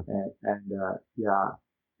 Yeah.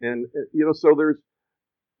 And so there's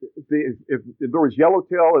if there was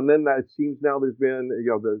yellowtail, and then it seems now there's been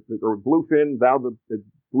there was bluefin. Now the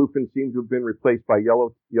bluefin seems to have been replaced by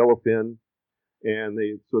yellowfin,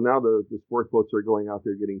 and so now the sport boats are going out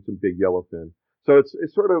there getting some big yellowfin. So it's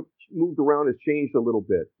sort of moved around, has changed a little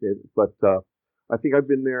bit, but I think I've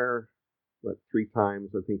been there 3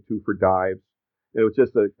 times. I think 2 for dives. It was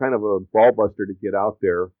just a kind of a ball buster to get out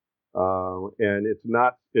there. And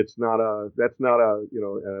that's not a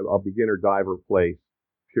beginner diver place,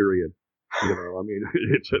 period. I mean,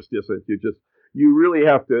 it's just you really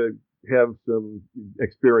have to have some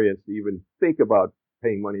experience to even think about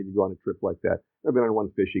paying money to go on a trip like that. I've been on one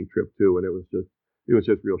fishing trip too, and it was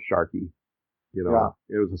just real sharky. It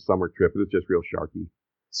was a summer trip. It was just real sharky.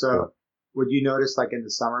 So would you notice, like in the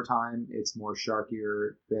summertime, it's more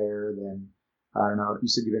sharkier there than, I don't know, you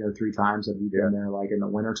said you've been there 3 times. Have you been there like in the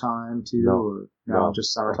wintertime too? No,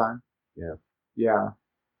 just summertime? Yeah. Yeah.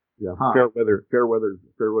 Yeah. Huh. Fair weather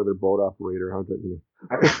boat operator. How's that?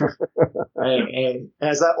 Hey,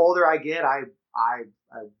 as older I get, I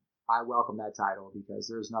welcome that title because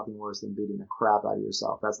there's nothing worse than beating the crap out of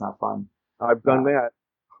yourself. That's not fun. I've done that.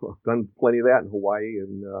 I've done plenty of that in Hawaii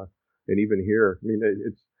and even here. I mean,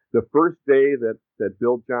 it's the first day that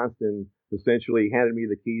Bill Johnston essentially handed me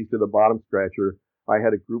the keys to the bottom scratcher. I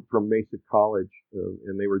had a group from Mesa College,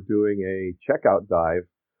 and they were doing a checkout dive.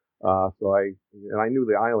 So I knew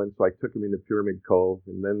the island, so I took them into Pyramid Cove,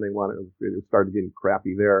 and then it started getting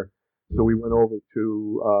crappy there. So we went over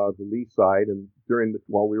to the lee side, and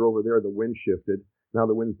while we were over there, the wind shifted. Now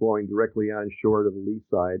the wind's blowing directly on shore to the lee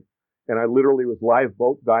side, and I literally was live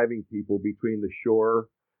boat diving people between the shore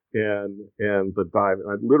and the dive.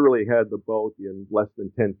 I literally had the boat in less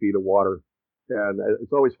than 10 feet of water. And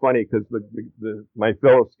it's always funny because my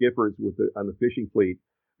fellow skippers on the fishing fleet,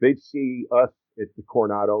 they'd see us at the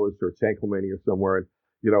Coronados or San Clemente or somewhere, and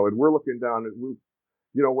we're looking down, and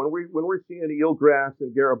when we're seeing eelgrass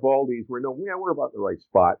and Garibaldis, we're about in the right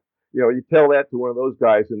spot. You tell that to one of those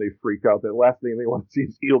guys and they freak out. The last thing they want to see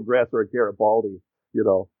is eelgrass or a Garibaldi.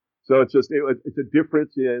 So it's a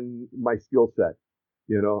difference in my skill set.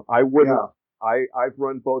 I wouldn't. Yeah. I've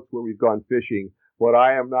run boats where we've gone fishing, but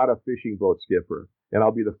I am not a fishing boat skipper, and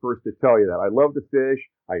I'll be the first to tell you that. I love to fish.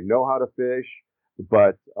 I know how to fish,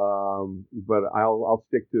 but I'll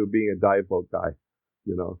stick to being a dive boat guy,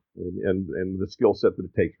 and the skill set that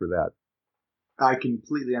it takes for that. I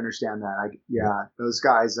completely understand that. Those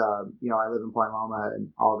guys. I live in Point Loma, and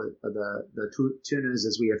all the tunas,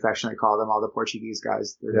 as we affectionately call them, all the Portuguese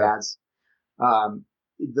guys, their dads.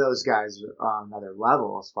 Those guys are on another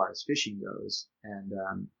level as far as fishing goes, and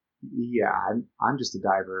I'm just a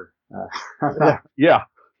diver. Yeah.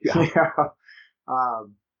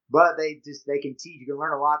 But they can teach. You can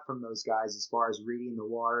learn a lot from those guys as far as reading the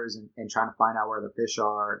waters and trying to find out where the fish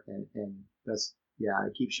are, and that's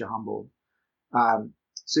it keeps you humble.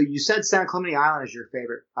 So you said San Clemente Island is your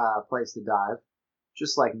favorite place to dive,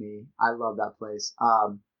 just like me. I love that place.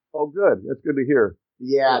 Oh, good. That's good to hear.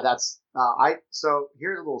 Yeah, that's so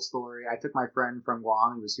here's a little story. I took my friend from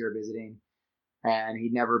Guam. He was here visiting, and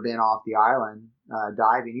he'd never been off the island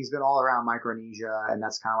diving. He's been all around Micronesia, and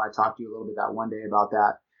that's kind of why I talked to you a little bit that one day about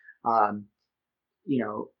that.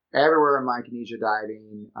 Everywhere in Micronesia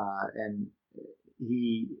diving, and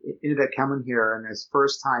he ended up coming here, and his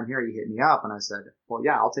first time here, he hit me up, and I said, well,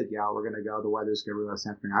 yeah, I'll take you out. We're going to go. The weather's good. We're going to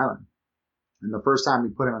San Clemente Island. And the first time we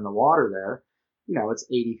put him in the water there, it's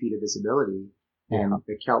 80 feet of visibility. And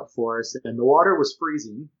the kelp forest, and the water was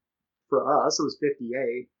freezing for us. It was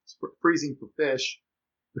 58, freezing for fish.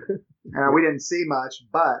 And we didn't see much,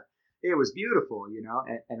 but it was beautiful,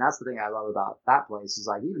 and that's the thing I love about that place is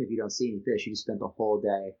like, even if you don't see any fish, you spend the whole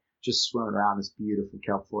day just swimming around this beautiful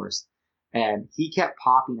kelp forest. And he kept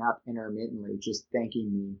popping up intermittently, just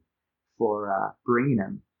thanking me for bringing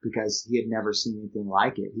him because he had never seen anything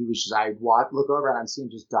like it. He was just, I'd look over and I'd see him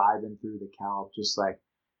just diving through the kelp, just like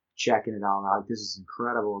checking it all out. This is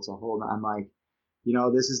incredible. It's a whole, I'm like,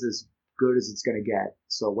 this is as good as it's going to get.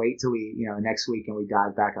 So wait till we, next week and we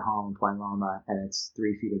dive back at home in Point Loma and it's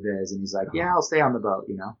 3 feet of viz. And he's like, yeah, I'll stay on the boat,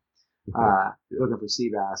 looking for sea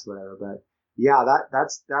bass, whatever. But Yeah,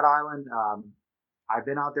 that's that island. I've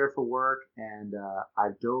been out there for work, and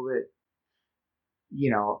I've dove it,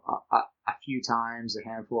 a few times, a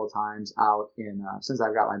handful of times out in since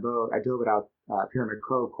I've got my boat. I dove it out Pyramid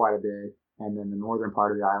Cove quite a bit, and then the northern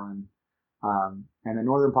part of the island. And the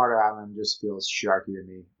northern part of the island just feels sharky to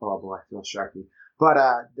me. Oh boy, it feels sharky. But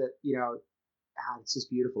it's just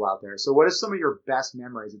beautiful out there. So, what are some of your best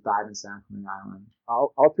memories of diving San Clemente Island?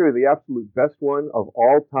 I'll tell you the absolute best one of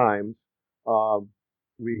all times.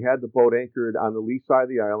 We had the boat anchored on the lee side of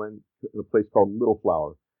the island in a place called Little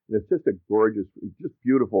Flower. And it's just it's just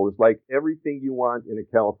beautiful. It's like everything you want in a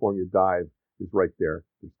California dive is right there.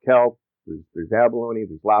 There's kelp, there's abalone,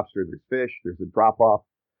 there's lobster, there's fish, there's a drop off.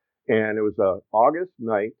 And it was a August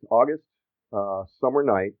summer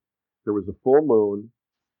night. There was a full moon,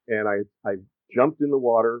 and I jumped in the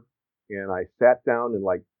water and I sat down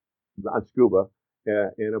on scuba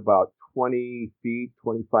in about 20 feet,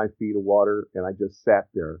 25 feet of water, and I just sat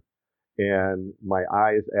there, and my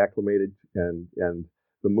eyes acclimated, and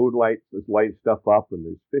the moonlight was lighting stuff up, and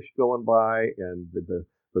there's fish going by, and the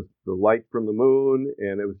light from the moon,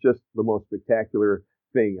 and it was just the most spectacular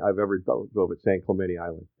thing I've ever dove at San Clemente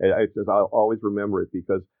Island. I'll always remember it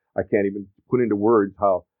because I can't even put into words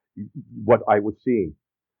what I was seeing,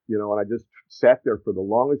 and I just sat there for the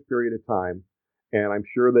longest period of time. And I'm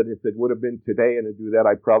sure that if it would have been today and to do that,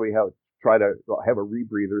 I'd probably try to have a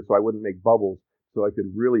rebreather so I wouldn't make bubbles, so I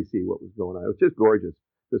could really see what was going on. It was just gorgeous,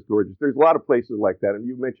 just gorgeous. There's a lot of places like that. And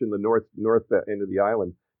you mentioned the north end of the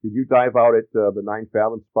island. Did you dive out at the 9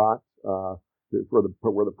 Fathom spot where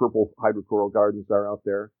the purple hydrocoral gardens are out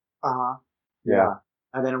there? Yeah.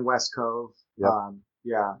 And then in West Cove.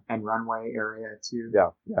 Yeah. And Runway area too.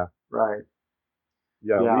 Yeah. Right.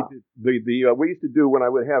 Yeah. We used to do, when I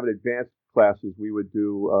would have an advanced classes, we would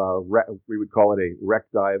do we would call it a wreck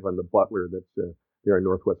dive on the Butler that's there in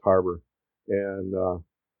Northwest Harbor, and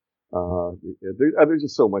there's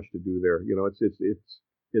just so much to do there.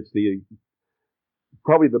 It's the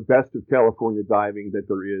probably the best of California diving that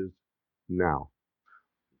there is now.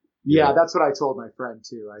 Yeah, that's what I told my friend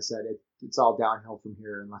too. I said it's all downhill from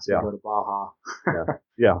here unless we go to Baja.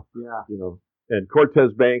 Yeah. And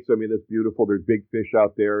Cortez Banks, I mean, it's beautiful. There's big fish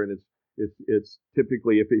out there, and it's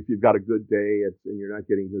typically if you've got a good day and you're not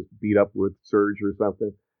getting just beat up with surge or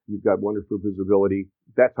something, you've got wonderful visibility.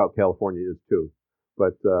 That's how California is too.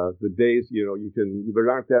 But the days, there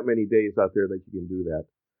aren't that many days out there that you can do that.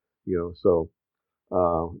 So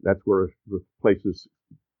that's where the places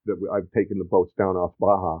that I've taken the boats down off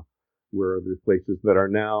Baja, where there's places that are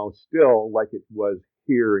now still like it was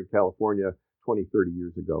here in California 20, 30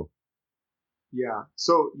 years ago. Yeah.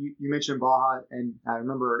 So you mentioned Baja, and I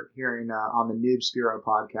remember hearing on the Noob Spiro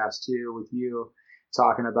podcast too with you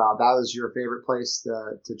talking about that was your favorite place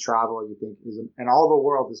to travel. You think is in all the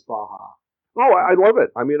world is Baja. Oh, I love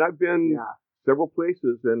it. I mean, I've been several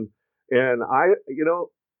places, and I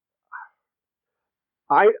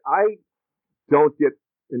don't get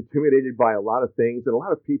intimidated by a lot of things, and a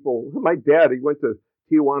lot of people. My dad, he went to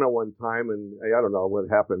Tijuana one time, and I don't know what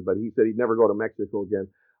happened, but he said he'd never go to Mexico again.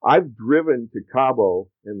 I've driven to Cabo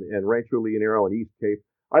and Rancho Leonero and East Cape.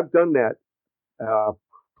 I've done that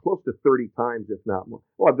close to 30 times, if not more.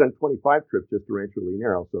 Well, I've done 25 trips just to Rancho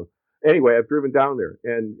Leonero. So anyway, I've driven down there.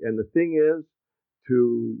 And the thing is,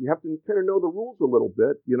 you have to kind of know the rules a little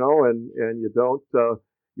bit, and you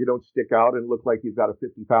don't stick out and look like you've got a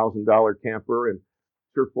 $50,000 camper and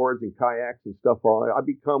surfboards and kayaks and stuff. I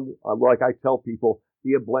become, like I tell people,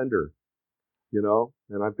 be a blender.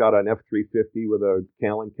 And I've got an F-350 with a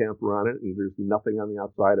Callan camper on it, and there's nothing on the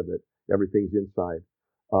outside of it. Everything's inside.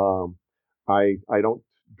 I don't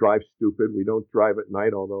drive stupid. We don't drive at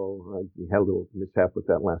night, although I had a little mishap with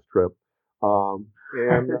that last trip.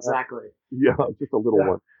 Exactly. Yeah, just a little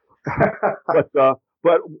one.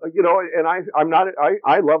 but and I'm not.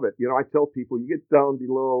 I love it. I tell people, you get down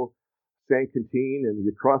below San Quintin and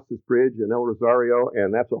you cross this bridge in El Rosario,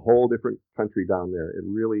 and that's a whole different country down there. It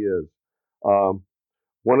really is.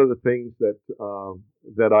 One of the things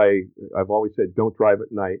that I've always said, don't drive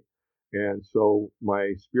at night. And so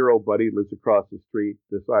my Spiro buddy lives across the street,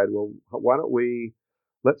 decided, well, why don't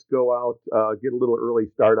let's go out, get a little early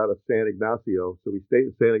start out of San Ignacio. So we stayed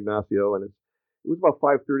in San Ignacio, and it was about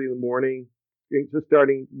 5:30 in the morning, just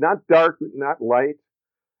starting, not dark, but not light.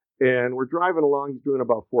 And we're driving along. He's doing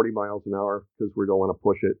about 40 miles an hour because we don't want to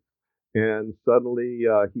push it. And suddenly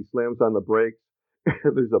he slams on the brakes.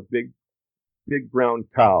 And there's a big brown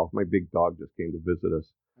cow. My big dog just came to visit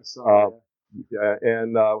us. I saw that.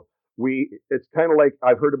 And it's kind of like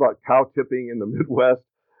I've heard about cow tipping in the Midwest.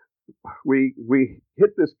 We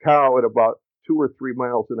hit this cow at about 2 or 3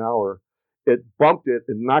 miles an hour, it bumped it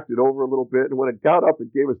and knocked it over a little bit. And when it got up,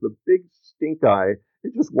 it gave us the big stink eye.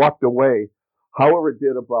 It just walked away. However, it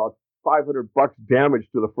did about $500 damage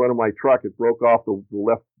to the front of my truck. It broke off the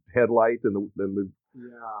left headlight, and the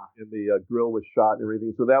grill was shot and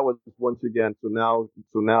everything. So that was once again. So now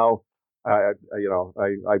I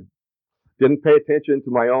didn't pay attention to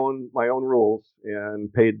my own rules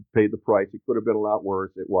and paid the price. It could have been a lot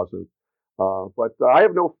worse. It wasn't. But I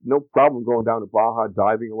have no problem going down to Baja,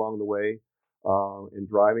 diving along the way, and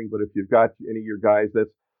driving. But if you've got any of your guys, that's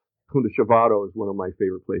Punta Chavado is one of my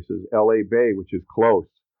favorite places. L.A. Bay, which is close.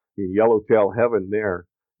 I mean, Yellowtail heaven there.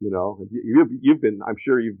 You know, you've been. I'm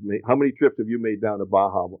sure you've made. How many trips have you made down to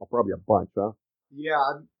Baja? Probably a bunch, huh?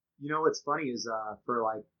 Yeah. You know what's funny is for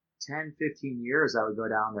like 10, 15 years, I would go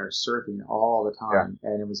down there surfing all the time,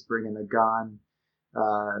 and it was bringing the gun.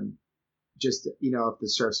 Just, you know, if the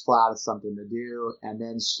surf's flat, it's something to do. And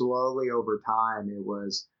then slowly over time, it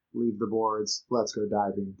was leave the boards, let's go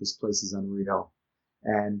diving. This place is unreal.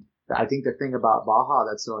 And I think the thing about Baja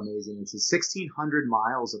that's so amazing, it's 1,600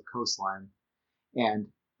 miles of coastline, and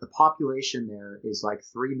the population there is like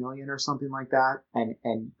 3 million or something like that.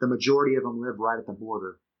 And the majority of them live right at the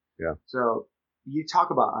border. Yeah. So you talk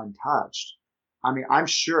about untouched. I mean, I'm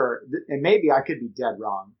sure, and maybe I could be dead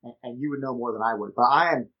wrong, and you would know more than I would, but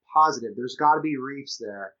I am positive there's got to be reefs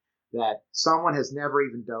there that someone has never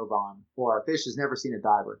even dove on, or a fish has never seen a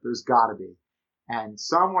diver. There's got to be. And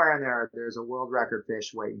somewhere in there, there's a world record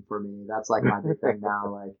fish waiting for me. That's like my big thing now,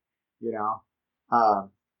 like, you know.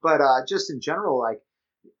 But just in general, like,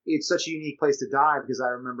 it's such a unique place to dive, because I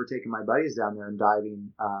remember taking my buddies down there and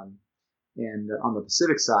diving and on the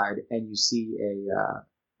Pacific side, and you see a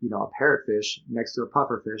parrotfish next to a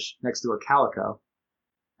pufferfish next to a calico,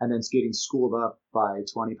 and then it's getting schooled up by a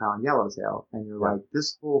 20-pound yellowtail. And you're like,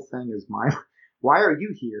 this whole thing is mine. Why are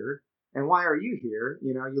you here? And why are you here?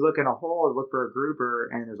 You know, you look in a hole and look for a grouper,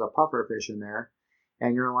 and there's a pufferfish in there.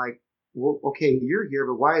 And you're like, well, okay, you're here,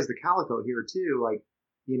 but why is the calico here too? Like,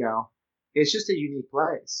 you know, it's just a unique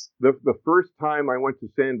place. The first time I went to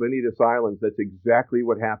San Benito Islands, that's exactly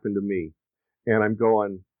what happened to me. And I'm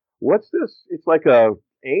going, what's this? It's like a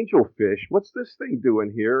angelfish. What's this thing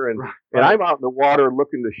doing here? And and I'm out in the water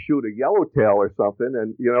looking to shoot a yellowtail or something,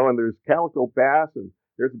 and you know, and there's calico bass, and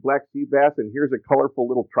there's a black sea bass, and here's a colorful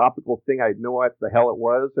little tropical thing I had no idea what the hell it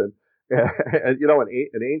was, and you know, an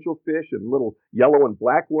angelfish and little yellow and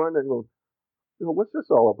black one, and go, you know, what's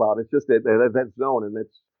this all about? It's just that zone, and then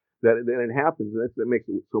it happens, and that makes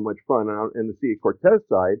it so much fun. And the Sea of Cortez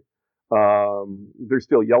side, there's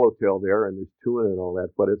still yellowtail there, and there's tuna and all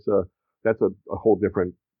that, but that's a whole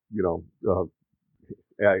different, you know,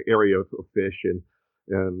 area of fish, and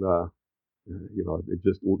you know, it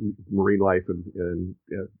just marine life and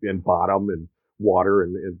bottom and water,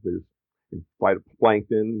 and there's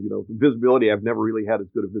plankton. You know, visibility. I've never really had as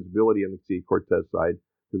good a visibility in the Sea of Cortez side,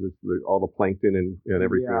 because it's all the plankton and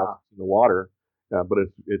everything else in the water. But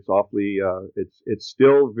it's awfully it's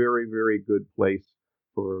still very, very good place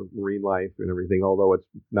for marine life and everything. Although it's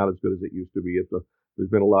not as good as it used to be. There's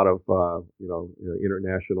been a lot of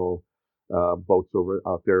international boats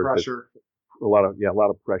out there. Pressure. A lot of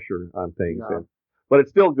pressure on things. Yeah. But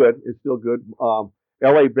it's still good. It's still good.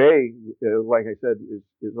 L.A. Bay, like I said,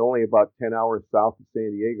 is only about 10 hours south of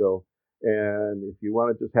San Diego. And if you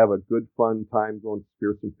want to just have a good, fun time going to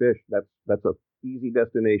spear some fish, that's a easy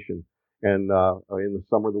destination. And in the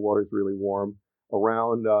summer, the water's really warm.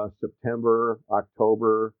 Around September,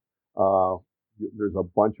 October, there's a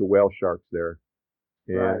bunch of whale sharks there.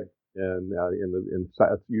 And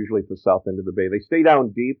it's usually at the south end of the bay. They stay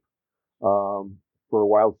down deep for a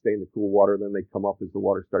while, stay in the cool water, then they come up as the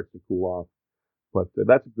water starts to cool off. But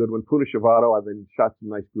that's a good one. Punta Chavado, I've been shot some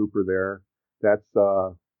nice grouper there. That's it's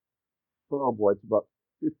about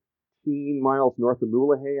 15 miles north of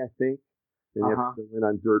Mulegé, I think. And you have to go in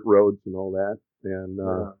on dirt roads and all that. And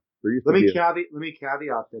there used to be let me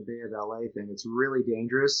caveat the Bay of LA thing. It's really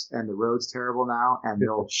dangerous, and the road's terrible now, and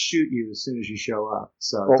they'll shoot you as soon as you show up.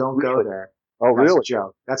 So don't go there. Oh, That's really? a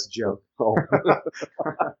joke. That's a joke. Oh.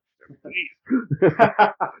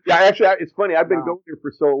 Yeah, actually, it's funny. I've been going there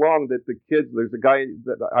for so long that the kids, there's a guy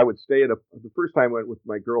that I would stay at. The first time I went with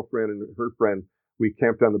my girlfriend and her friend, we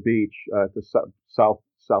camped on the beach at the south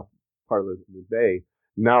part of the bay.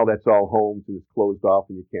 Now that's all homes and it's closed off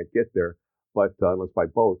and you can't get there, but unless by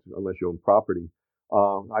boat, unless you own property.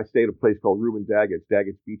 I stayed at a place called Ruben Daggett's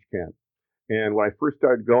Beach Camp. And when I first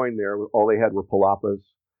started going there, all they had were palapas,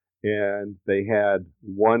 and they had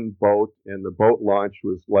one boat, and the boat launch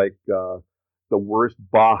was like the worst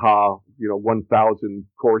Baja, 1,000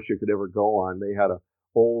 course you could ever go on. They had a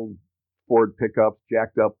old Ford pickup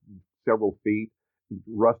jacked up several feet,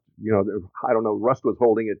 Rust, I don't know, Rust was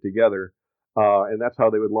holding it together, and that's how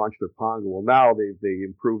they would launch their Ponga. Well, now they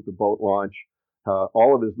improved the boat launch.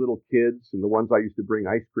 All of his little kids and the ones I used to bring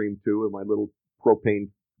ice cream to in my little propane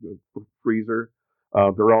freezer,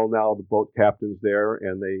 they're all now the boat captains there,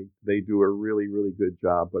 and they do a really, really good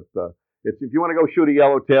job. But if you want to go shoot a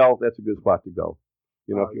yellowtail, that's a good spot to go.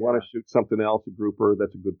 If you want to shoot something else, a grouper,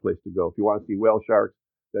 that's a good place to go. If you want to see whale sharks,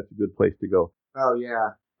 that's a good place to go. Oh,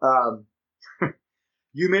 yeah.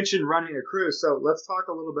 You mentioned running a cruise, so let's talk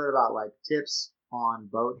a little bit about like tips on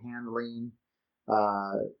boat handling,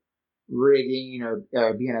 rigging, or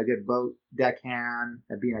being a good boat deckhand,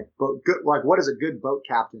 and being a boat good. Like, what is a good boat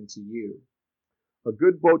captain to you? A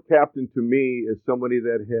good boat captain to me is somebody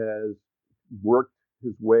that has worked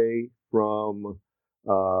his way from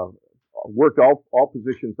worked all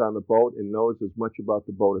positions on the boat and knows as much about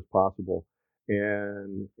the boat as possible,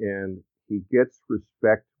 and he gets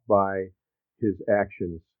respect by his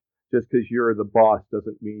actions. Just because you're the boss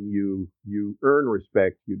doesn't mean you earn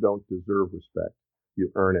respect. You don't deserve respect.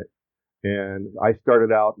 You earn it. And I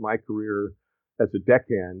started out my career as a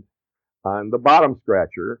deckhand on the bottom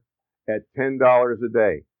scratcher at $10 a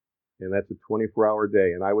day, and that's a 24-hour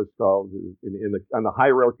day. And I was called on the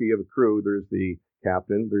hierarchy of a crew. There's the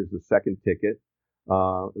captain. There's the second ticket.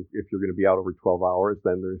 If you're going to be out over 12 hours,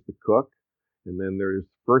 then there's the cook, and then there's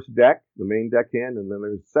first deck, the main deckhand, and then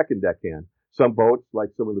there's second deckhand. Some boats, like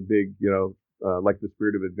some of the big, like the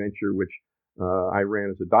Spirit of Adventure, which I ran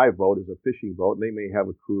as a dive boat, as a fishing boat, and they may have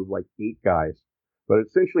a crew of like 8 guys, but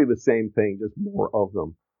essentially the same thing, just more of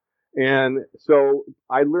them. And so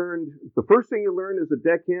I learned, the first thing you learn as a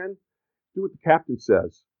deckhand, do what the captain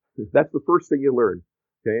says. That's the first thing you learn,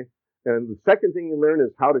 okay? And the second thing you learn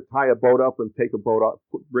is how to tie a boat up and take a boat up,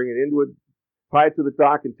 bring it into it, tie it to the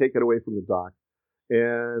dock and take it away from the dock.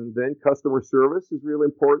 And then customer service is really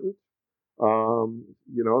important.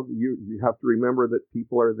 You have to remember that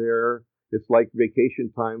people are there. It's like vacation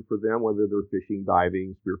time for them, whether they're fishing,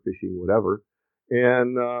 diving, spearfishing, whatever.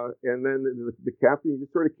 And then the captain, you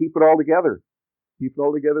just sort of keep it all together. Keep it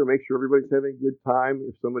all together. Make sure everybody's having a good time.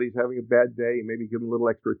 If somebody's having a bad day, maybe give them a little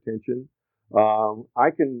extra attention. I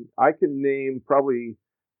can name probably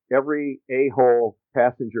every a-hole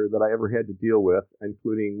passenger that I ever had to deal with,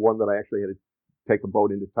 including one that I actually had to take a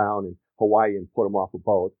boat into town in Hawaii and put them off a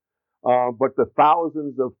boat. But the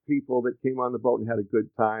thousands of people that came on the boat and had a good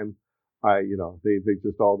time, they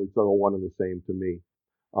just all, it's all one and the same to me.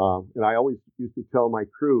 And I always used to tell my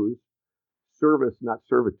crews, service, not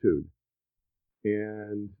servitude.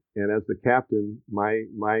 And as the captain,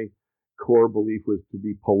 my core belief was to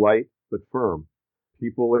be polite but firm.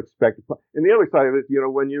 People expect, and the other side of it,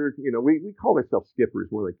 when you're, we call ourselves skippers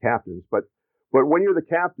more than captains, but when you're the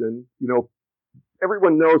captain,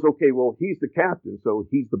 everyone knows, okay, well, he's the captain, so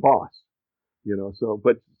he's the boss,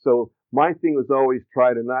 so my thing was always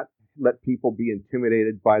try to not let people be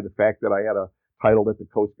intimidated by the fact that I had a title that the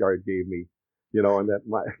Coast Guard gave me, and that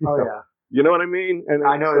yeah. You know what I mean? And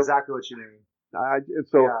I know exactly what you mean.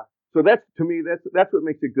 So that's, to me, that's what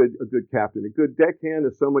makes a good captain. A good deckhand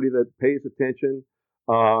is somebody that pays attention.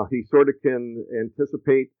 He sort of can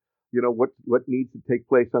anticipate, what needs to take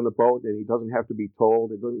place on the boat, and he doesn't have to be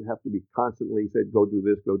told. It doesn't have to be constantly said, go do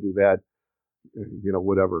this, go do that,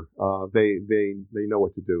 whatever. They know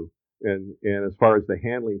what to do. And as far as the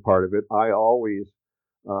handling part of it, I always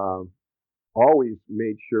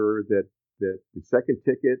made sure that the second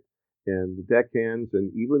ticket and the deckhands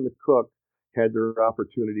and even the cook had their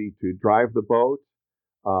opportunity to drive the boat,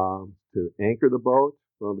 to anchor the boat.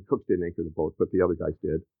 Well, the cooks didn't anchor the boat, but the other guys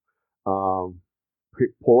did.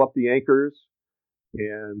 Pull up the anchors,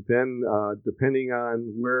 and then depending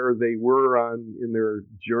on where they were in their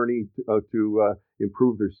journey to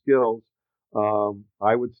improve their skills,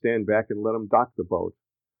 I would stand back and let them dock the boat.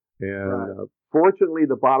 And fortunately,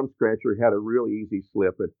 the bottom scratcher had a real easy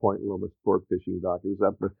slip at Point Loomis Sport Fishing Dock. It was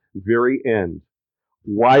at the very end,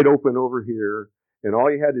 wide open over here, and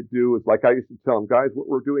all you had to do was, like I used to tell them, guys, what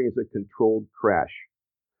we're doing is a controlled crash.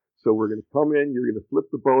 So we're going to come in, you're going to flip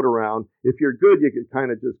the boat around. If you're good, you can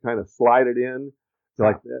kind of slide it in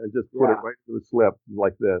like that and just put it right to the slip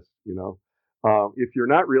like this, If you're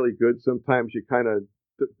not really good, sometimes you kind of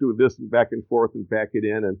do this and back and forth and back it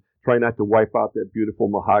in and try not to wipe out that beautiful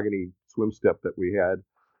mahogany swim step that we had,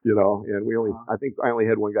 and I think I only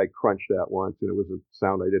had one guy crunch that once, and it was a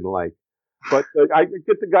sound I didn't like. But I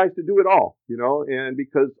get the guys to do it all, and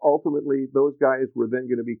because ultimately those guys were then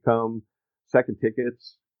going to become second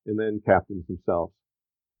tickets and then captains themselves.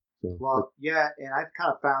 So, and I've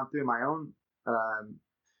kind of found through my own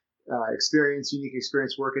unique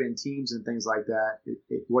experience working in teams and things like that,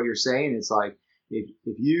 what you're saying is like,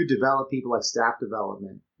 if you develop people like staff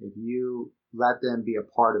development, if you let them be a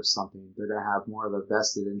part of something, they're going to have more of a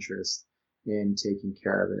vested interest in taking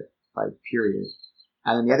care of it, like, period.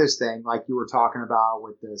 And then the other thing, like you were talking about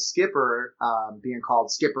with the skipper being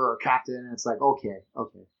called skipper or captain, and it's like, okay.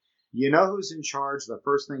 You know who's in charge the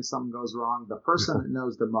first thing something goes wrong? The person that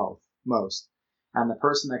knows the most, and the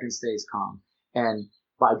person that can stay calm. And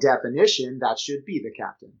by definition, that should be the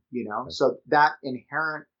captain, you know? So that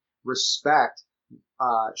inherent respect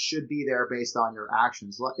should be there based on your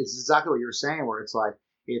actions. It's exactly what you're saying, where it's like,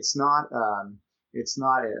 it's not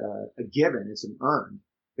a given, it's an earned.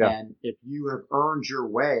 Yeah. And if you have earned your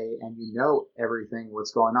way and you know everything,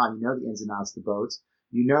 what's going on, you know the ins and outs of the boats,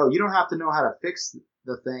 you know, you don't have to know how to fix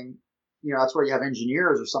the thing. You know, that's where you have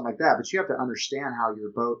engineers or something like that, but you have to understand how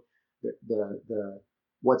your boat, the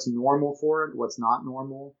what's normal for it, what's not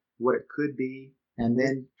normal, what it could be, and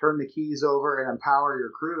then turn the keys over and empower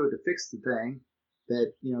your crew to fix the thing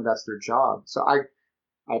that, you know, that's their job. So I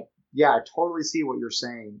totally see what you're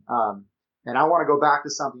saying. And I want to go back to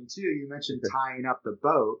something too. You mentioned tying up the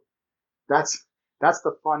boat. That's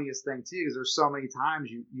the funniest thing too, because there's so many times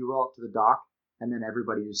you roll up to the dock and then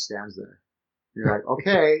everybody just stands there. You're like,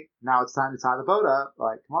 okay, now it's time to tie the boat up.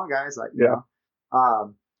 Like, come on, guys. Like, you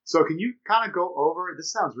know. So can you kind of go over,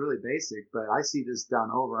 this sounds really basic, but I see this done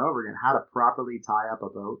over and over again, how to properly tie up a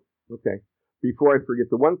boat. Okay. Before I forget,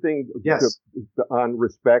 the one thing on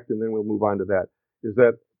respect, and then we'll move on to that, is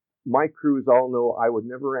that my crews all know I would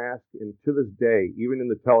never ask, and to this day, even in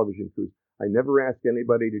the television crews, I never ask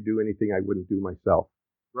anybody to do anything I wouldn't do myself.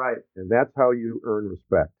 Right. And that's how you earn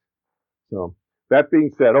respect. So that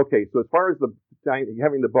being said, okay, so as far as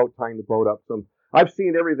having the boat, tying the boat up, I've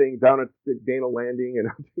seen everything down at Dana Landing,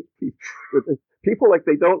 and people, like,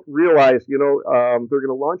 they don't realize, you know, they're going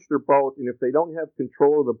to launch their boat, and if they don't have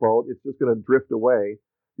control of the boat, it's just going to drift away.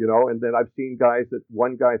 You know, and then I've seen guys that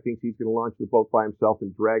one guy thinks he's going to launch the boat by himself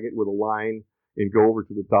and drag it with a line and go over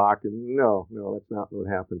to the dock. And no, that's not what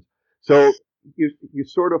happens. So you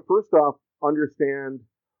sort of first off understand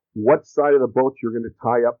what side of the boat you're going to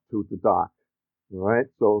tie up to the dock. All right.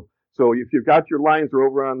 So if you've got your lines are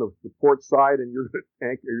over on the port side and you're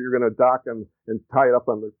going to dock and tie it up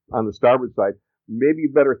on the starboard side, maybe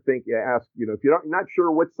you better ask, you know, if you're not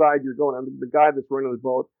sure which side you're going on, the guy that's running the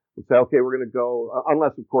boat will say, okay, we're going to go,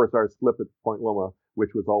 unless, of course, our slip at Point Loma, which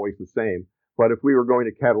was always the same. But if we were going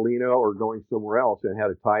to Catalina or going somewhere else and had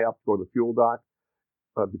to tie up, go to the fuel dock,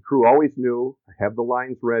 the crew always knew, have the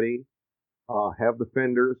lines ready, have the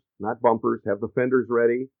fenders, not bumpers, have the fenders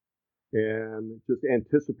ready, and just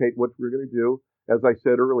anticipate what we're going to do. As I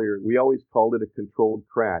said earlier, we always called it a controlled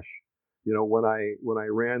crash. You know, when I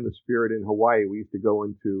ran the Spirit in Hawaii, we used to go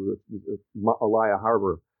into Alaya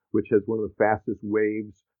Harbor, which has one of the fastest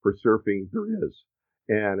waves for surfing there is,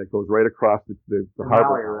 and it goes right across the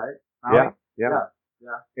harbor. Maui, right? Yeah.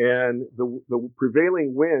 And the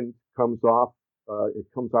prevailing wind comes off. It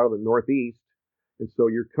comes out of the northeast, and so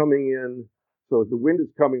you're coming in. So the wind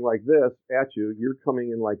is coming like this at you. You're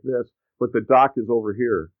coming in like this, but the dock is over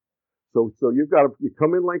here. So you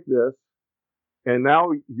come in like this, and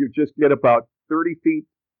now you just get about 30 feet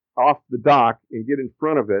off the dock and get in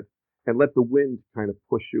front of it and let the wind kind of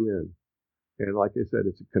push you in. And like I said,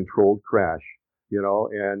 it's a controlled crash, you know,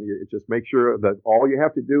 and you just make sure that all you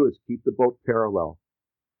have to do is keep the boat parallel,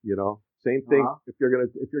 you know. Same thing if you're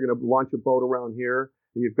gonna launch a boat around here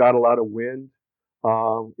and you've got a lot of wind.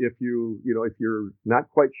 If you're not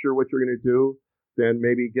quite sure what you're gonna do, then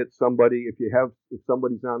maybe get somebody. If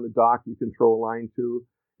somebody's on the dock, you can throw a line to,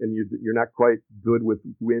 and you're not quite good with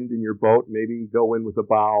wind in your boat. Maybe go in with a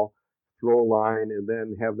bow, throw a line, and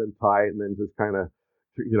then have them tie it, and then just kind of,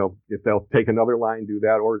 you know, if they'll take another line, do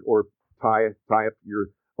that, or tie up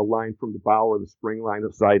a line from the bow or the spring line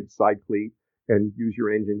of side cleat, and use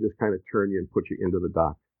your engine, just kind of turn you and put you into the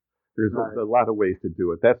dock. There's a lot of ways to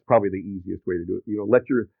do it. That's probably the easiest way to do it. You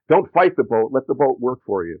know, don't fight the boat. Let the boat work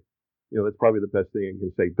for you. You know, that's probably the best thing you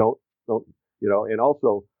can say. Don't, you know, and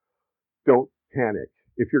also don't panic.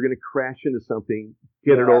 If you're going to crash into something,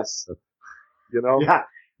 get it over. You know? Yeah.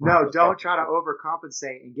 No, don't try to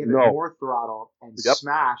overcompensate and give it more throttle and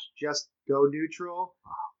smash. Just go neutral.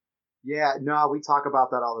 Yeah, no, we talk about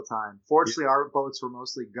that all the time. Fortunately, our boats were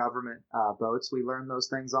mostly government boats we learned those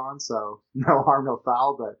things on, so no harm, no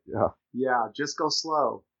foul, but yeah, just go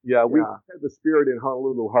slow. Yeah, we had the Spirit in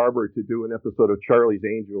Honolulu Harbor to do an episode of Charlie's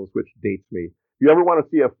Angels, which dates me. If you ever want to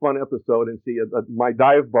see a fun episode and see my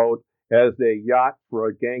dive boat as a yacht for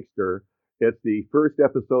a gangster, it's the first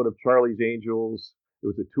episode of Charlie's Angels. It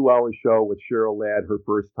was a 2-hour show with Cheryl Ladd, her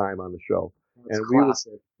first time on the show. That's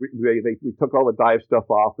classic. We took all the dive stuff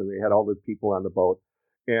off, and they had all the people on the boat.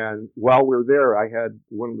 And while we were there, I had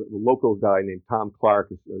one of the local guy named Tom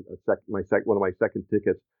Clark, one of my second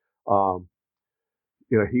tickets.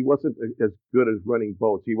 He wasn't as good as running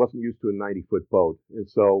boats. He wasn't used to a 90-foot boat. And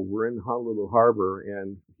so we're in Honolulu Harbor,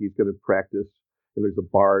 and he's going to practice. And there's a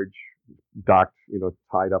barge docked,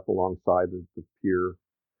 tied up alongside the pier.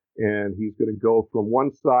 And he's going to go from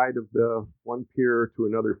one side of the one pier to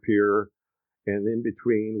another pier. And in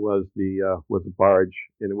between was a barge.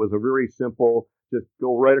 And it was a very simple, just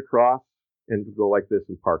go right across and go like this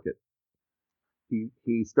and park it. The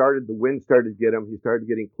wind started to get him. He started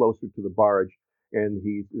getting closer to the barge. And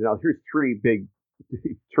here's three big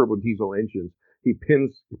turbo diesel engines. He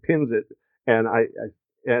pins it,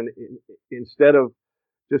 and instead of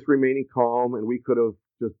just remaining calm, and we could have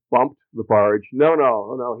just bumped the barge.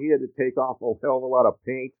 No. He had to take off a hell of a lot of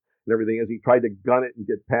paint and everything as he tried to gun it and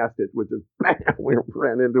get past it, which is bam, we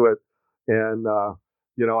ran into it. And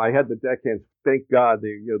I had the deckhands. Thank God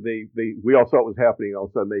we all saw what was happening. All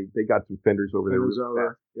of a sudden they got some fenders over there. It was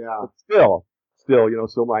over. Yeah. But still,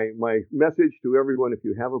 so my message to everyone, if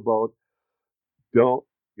you have a boat, don't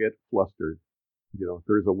get flustered.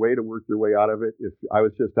 There's a way to work your way out of it. If I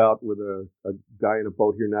was just out with a guy in a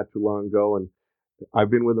boat here not too long ago, and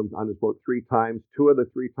I've been with him on his boat 3 times. 2 of the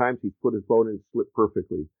 3 times he's put his boat in and slipped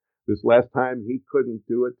perfectly. This last time he couldn't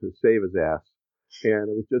do it to save his ass. And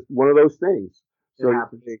it was just one of those things. So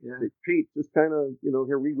Pete, just kind of,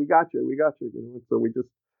 here, we got you. And so we just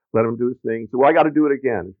let him do his thing. So I got to do it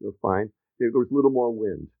again. Fine. There was a little more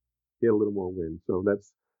wind. He had a little more wind. So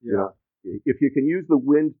that's, if you can use the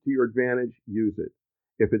wind to your advantage, use it.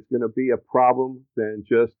 If it's going to be a problem, then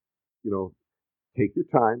just, take your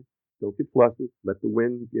time. Don't get flustered. Let the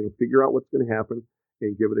wind, figure out what's going to happen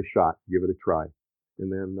and give it a shot. Give it a try.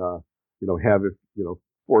 And then,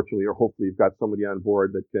 fortunately or hopefully you've got somebody on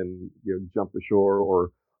board that can, jump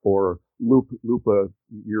ashore or loop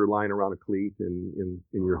your line around a cleat and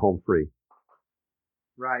you're home free.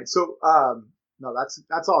 Right. So, no,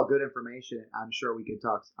 that's all good information. I'm sure we could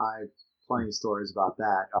talk. I have plenty of stories about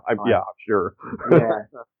that. I'm sure. Yeah.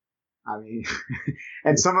 I mean,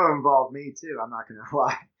 and some of them involve me too. I'm not going to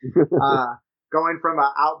lie. Going from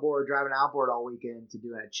driving outboard all weekend to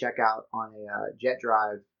doing a checkout on a jet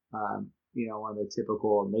drive, one of the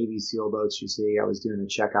typical Navy SEAL boats you see. I was doing a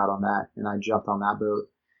checkout on that, and I jumped on that boat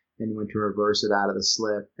and went to reverse it out of the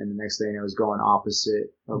slip. And the next thing I was going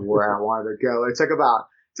opposite of where I wanted to go. It took about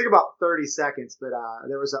 30 seconds, but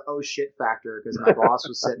there was an oh shit factor because my boss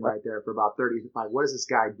was sitting right there for about 30. Like, what is this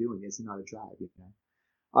guy doing? Is he not a drive?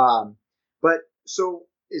 But so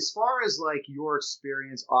as far as like your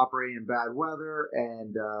experience operating in bad weather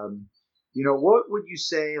and what would you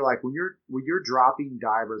say, like when you're dropping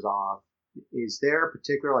divers off, is there a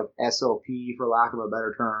particular like SOP, for lack of a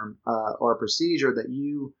better term, or a procedure that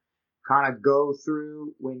you kind of go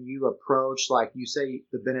through when you approach, like you say,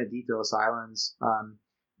 the Benedictos Islands?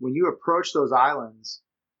 When you approach those islands,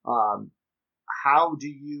 how do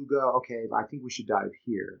you go, okay, I think we should dive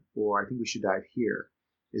here, or I think we should dive here?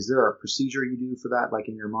 Is there a procedure you do for that, like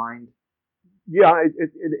in your mind? Yeah,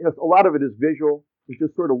 a lot of it is visual. It's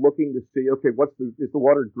just sort of looking to see, okay, is the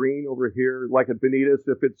water green over here? Like at Benitez,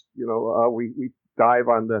 if it's, we dive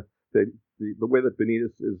on the way that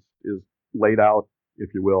Benitez is laid out,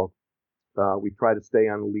 if you will. We try to stay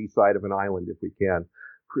on the lee side of an island if we can.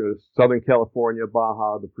 Southern California,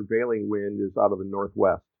 Baja, the prevailing wind is out of the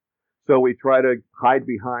northwest. So we try to hide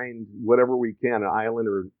behind whatever we can, an island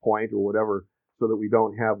or a point or whatever, so that we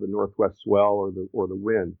don't have the northwest swell or the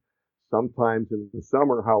wind. Sometimes in the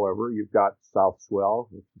summer, however, you've got south swell.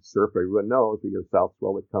 If you surf, everyone knows we get a south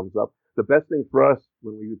swell that comes up. The best thing for us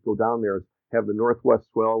when we go down there is have the northwest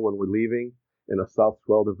swell when we're leaving and a south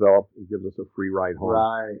swell develop and gives us a free ride home.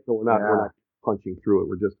 Right. So we're not punching through it.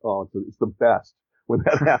 We're just, it's the best when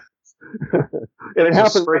that happens. And it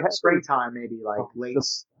happens. Springtime, maybe like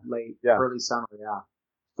late, early summer. Yeah.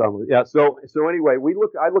 Summer. Yeah. So anyway,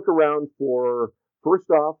 I look around for, first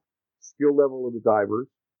off, skill level of the divers.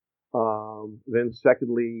 Then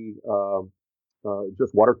secondly,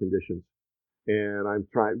 just water conditions. And I'm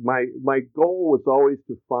trying, my goal was always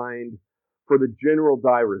to find, for the general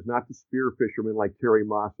divers, not the spear fishermen like Terry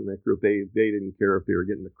Moss and that group, they didn't care if they were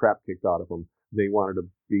getting the crap kicked out of them. They wanted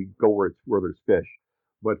to go where there's fish.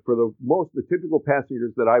 But for the typical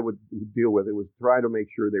passengers that I would deal with, it was try to make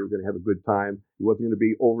sure they were going to have a good time. It wasn't going to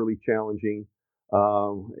be overly challenging.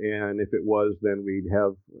 And if it was, then we'd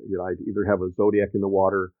have, I'd either have a Zodiac in the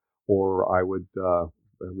water, or I would,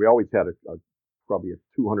 we always had probably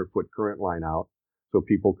a 200-foot current line out. So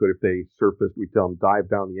people could, if they surfaced, we tell them dive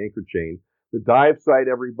down the anchor chain. The dive site,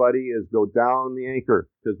 everybody, is go down the anchor,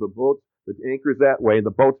 because the boats, The anchor's that way.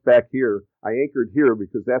 The boat's back here. I anchored here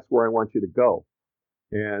because that's where I want you to go.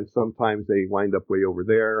 And sometimes they wind up way over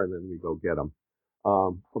there, and then we go get them.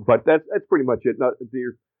 But that's pretty much it. Now,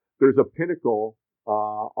 there's a pinnacle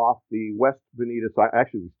off the West Bonita side.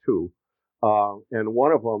 Actually, there's two. And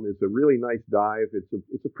one of them is a really nice dive.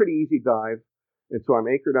 It's a pretty easy dive. And so I'm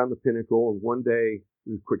anchored on the pinnacle. And one day,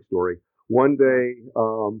 quick story. One day,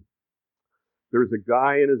 there's a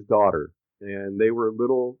guy and his daughter, and they were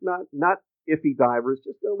little, not iffy divers,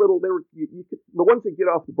 just a little. They were the ones that get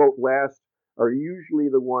off the boat last are usually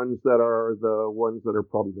the ones that are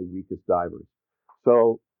probably the weakest divers.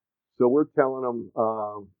 So we're telling them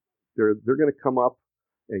they're going to come up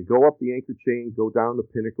and go up the anchor chain, go down the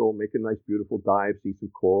pinnacle, make a nice, beautiful dive, see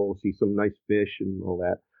some coral, see some nice fish and all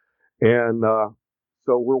that. And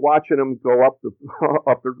so we're watching them go up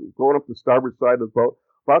going up the starboard side of the boat.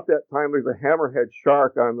 About that time, there's a hammerhead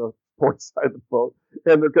shark on the port side of the boat,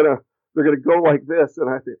 and they're gonna go like this. And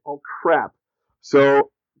I think, oh crap!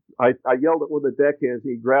 So I yelled at one of the deckhands.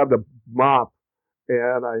 He grabbed a mop,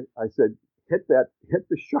 and I said, hit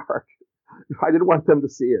the shark. I didn't want them to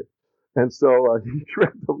see it. And so he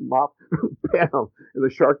grabbed the mop, bam, and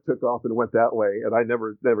the shark took off and went that way. And I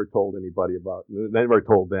never told anybody about it. I never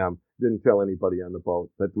told them. Didn't tell anybody on the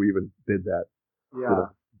boat that we even did that. Yeah. You know?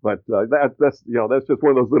 But that's just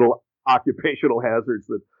one of those little occupational hazards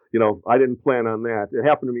that, I didn't plan on that. It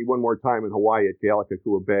happened to me one more time in Hawaii at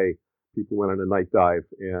Kealakekua Bay. People went on a night dive,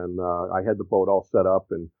 and I had the boat all set up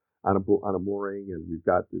and on a mooring, and we've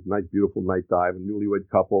got this nice, beautiful night dive, a newlywed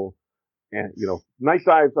couple. And, night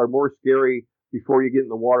dives are more scary before you get in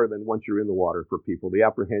the water than once you're in the water for people. The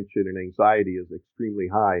apprehension and anxiety is extremely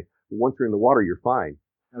high. But once you're in the water, you're fine.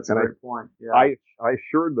 That's a great point. Yeah. I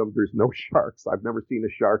assured them there's no sharks. I've never seen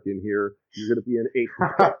a shark in here. You're going to be in 8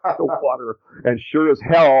 feet of water. And sure as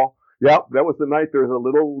hell, yep, that was the night there was a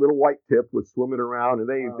little white tip was swimming around. And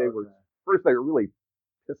they were really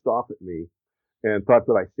pissed off at me and thought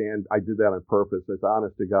that I did that on purpose. It's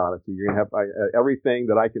honest to God. I said, you're going to have everything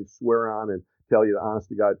that I can swear on and tell you the honest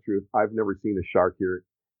to God truth. I've never seen a shark here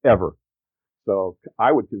ever. So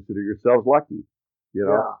I would consider yourselves lucky.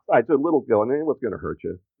 Yeah. I did a little going, what's going to hurt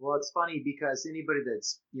you? Well, it's funny because anybody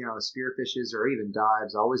that's, spearfishes or even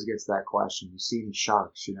dives always gets that question. You see any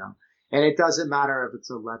sharks, And it doesn't matter if it's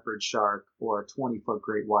a leopard shark or a 20-foot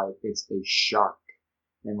great white, it's a shark.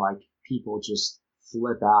 And people just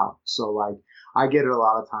flip out. So I get it a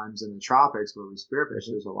lot of times in the tropics where we spearfish,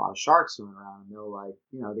 there's a lot of sharks swimming around, and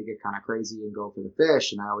they'll they get kind of crazy and go for the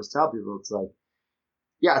fish. And I always tell people, it's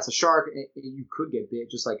yeah, it's a shark. You could get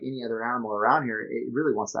bit just like any other animal around here. It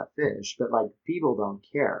really wants that fish, but people don't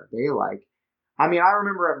care. They I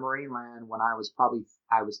remember at Marineland when I was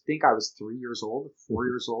 3 years old, 4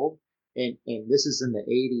 years old, and this is in the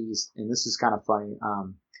 80s, and this is kind of funny.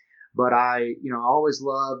 But I always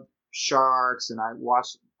loved sharks, and I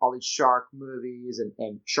watched all these shark movies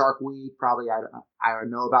and Shark Week. Probably I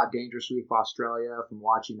know about Dangerous Reef Australia from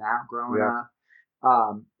watching that growing up.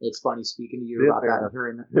 It's funny speaking to you about that and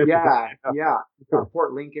hearing that. Yeah.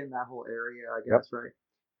 Port Lincoln, that whole area, I guess, right?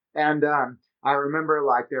 And I remember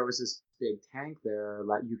there was this big tank there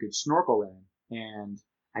that you could snorkel in, and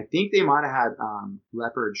I think they might have had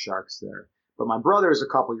leopard sharks there. But my brother is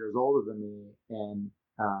a couple years older than me, and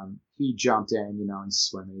he jumped in, and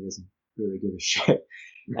swimming. He doesn't really give a shit.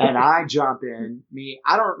 And I jump in.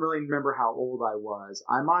 I don't really remember how old I was.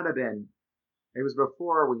 I might have been. It was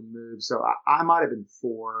before we moved, so I might have been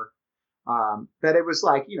 4. But it was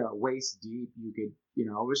waist deep. You could, it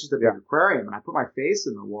was just a big aquarium. And I put my face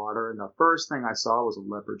in the water, and the first thing I saw was a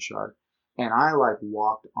leopard shark. And I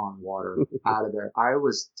walked on water out of there. I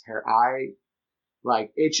was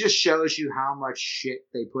it just shows you how much shit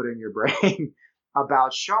they put in your brain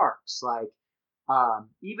about sharks.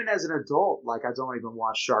 Even as an adult, I don't even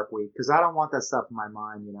watch Shark Week because I don't want that stuff in my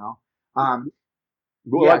mind,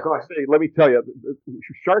 Well, yeah, go ahead. Let me tell you,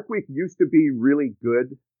 Shark Week used to be really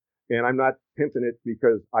good, and I'm not pimping it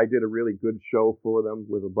because I did a really good show for them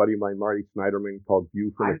with a buddy of mine, Marty Snyderman, called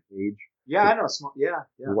View from the Cage. Yeah, I know. Yeah.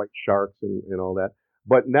 White sharks and all that.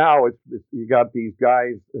 But now you got these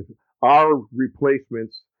guys, our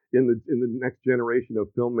replacements in the next generation of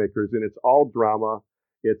filmmakers, and it's all drama,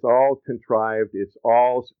 it's all contrived, it's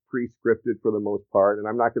all pre-scripted for the most part, and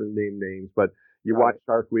I'm not going to name names, but you watch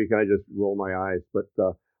Shark Week, and I just roll my eyes. But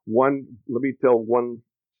let me tell one.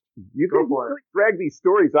 You can really drag these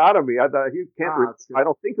stories out of me. I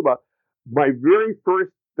don't think about my very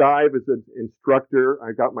first dive as an instructor.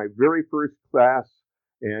 I got my very first class,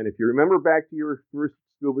 and if you remember back to your first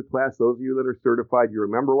scuba class, those of you that are certified, you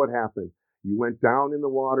remember what happened. You went down in the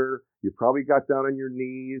water. You probably got down on your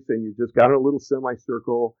knees and you just got in a little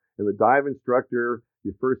semicircle. And the dive instructor,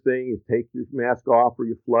 your first thing is take your mask off or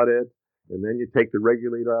you flood it. And then you take the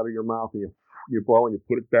regulator out of your mouth and you blow and you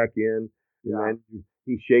put it back in. And then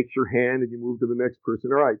he shakes your hand and you move to the next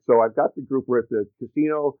person. All right. So I've got the group. We're at the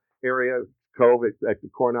casino area cove at the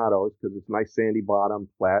Coronados because it's nice sandy bottom,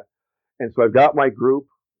 flat. And so I've got my group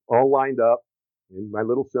all lined up in my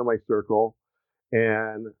little semicircle.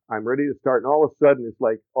 And I'm ready to start. And all of a sudden, it's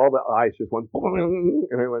like all the eyes just went,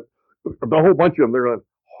 and I went, the whole bunch of them, they're going,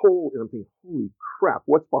 and I'm thinking, holy crap,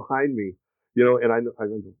 what's behind me? And I went,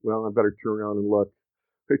 well, I better turn around and look.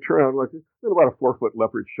 I turn around and look. It's about a 4-foot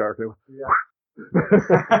leopard shark.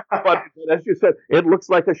 But as you said, it looks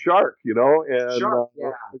like a shark, and Shark,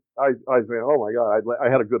 I was saying, oh my God, I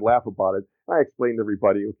had a good laugh about it. I explained to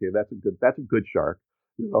everybody, okay, that's a good shark,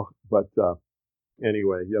 but,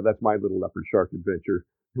 anyway, that's my little leopard shark adventure.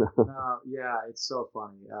 It's so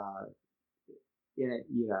funny.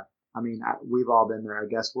 We've all been there. I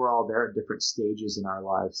guess we're all there at different stages in our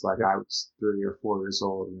lives. Like I was 3 or 4 years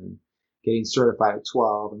old and getting certified at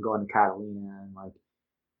 12 and going to Catalina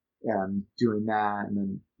and doing that. And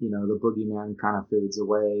then, the boogeyman kind of fades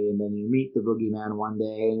away. And then you meet the boogeyman one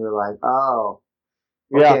day and you're like, oh,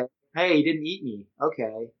 okay. Hey, he didn't eat me.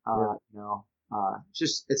 Okay.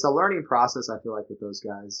 It's a learning process, I feel like, with those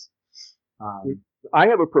guys. I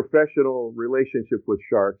have a professional relationship with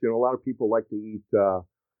sharks. A lot of people like to eat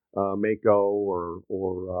mako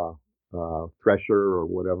or thresher or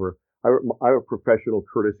whatever. I have a professional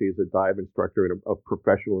courtesy as a dive instructor and a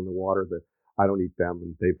professional in the water that I don't eat them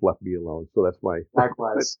and they've left me alone. So that's my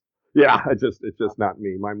likewise. It's just not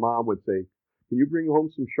me. My mom would say, "Can you bring home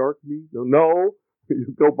some shark meat?" No.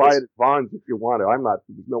 You go buy it at Vaughn's if you want it.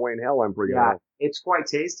 There's no way in hell I'm bringing it home. It's quite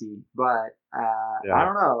tasty, but I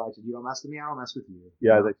don't know. Like, you don't mess with me, I don't mess with you.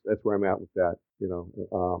 Yeah, that's where I'm at with that.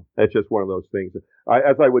 That's just one of those things.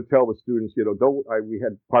 As I would tell the students, we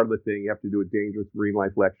had part of the thing, you have to do a dangerous marine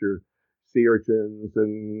life lecture, sea urchins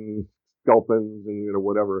and sculpins and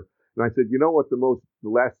whatever. And I said, what, the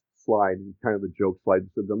last slide, kind of the joke slide,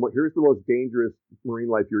 said, here's the most dangerous marine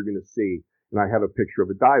life you're going to see. And I have a picture of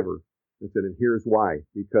a diver. I said, and here's why.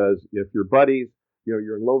 Because if your buddies,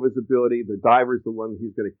 you're in low visibility, the diver's the one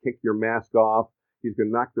who's going to kick your mask off. He's going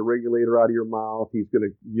to knock the regulator out of your mouth. He's going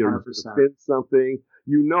to, spin something.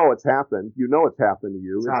 It's happened. It's happened to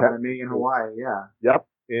you. It's happened to me in Hawaii. Yeah. Yep.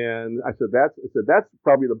 And I said, that's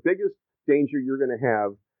probably the biggest danger you're going to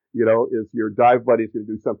have, is your dive buddy's going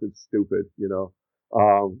to do something stupid,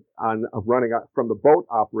 on running out from the boat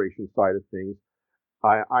operation side of things.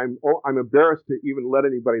 I'm embarrassed to even let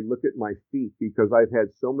anybody look at my feet because I've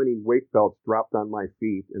had so many weight belts dropped on my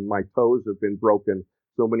feet and my toes have been broken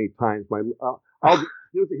so many times.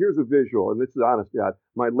 Here's a visual, and this is honest, God.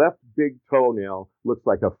 My left big toenail looks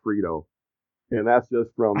like a Frito, and that's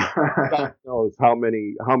just from God knows how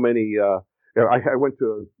many. I went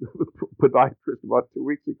to a podiatrist about 2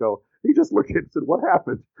 weeks ago. He just looked at it and said, "What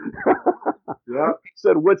happened?" Yeah. He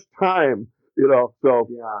said, "Which time?" So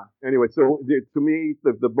yeah. Anyway, so to me,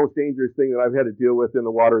 the most dangerous thing that I've had to deal with in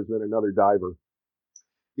the water has been another diver.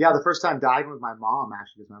 Yeah, the first time diving with my mom,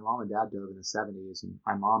 actually, because my mom and dad dove in the 70s, and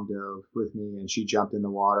my mom dove with me, and she jumped in the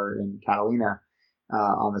water in Catalina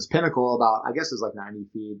on this pinnacle about, I guess it was like 90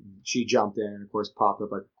 feet. And she jumped in and, of course, popped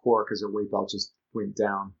up like a cork because her weight belt just went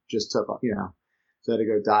down, just took off, so I had to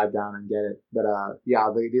go dive down and get it. But,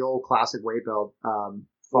 the old classic weight belt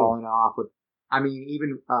falling off with,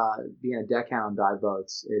 even being a deckhand on dive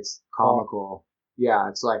boats, it's comical. Yeah,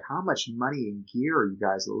 it's like, how much money and gear are you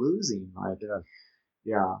guys losing?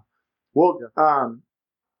 Yeah. Well, Dan,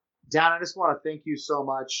 I just want to thank you so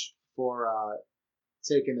much for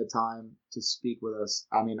taking the time to speak with us.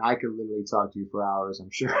 I could literally talk to you for hours, I'm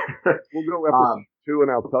sure. We'll go episode 2, and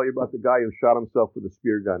I'll tell you about the guy who shot himself with a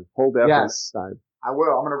spear gun. Hold that for next time. I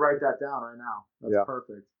will. I'm going to write that down right now. That's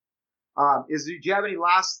perfect. Do you have any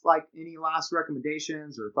last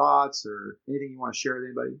recommendations or thoughts or anything you want to share with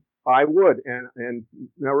anybody? I would. And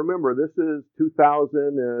now remember, this is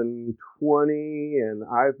 2020 and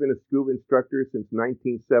I've been a scuba instructor since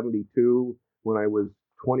 1972. When I was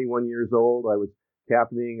 21 years old, I was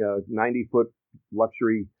captaining a 90-foot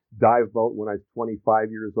luxury dive boat when I was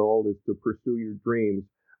 25 years old, is to pursue your dreams.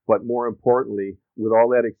 But more importantly, with all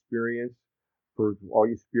that experience, for all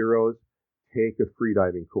you Spiros, take a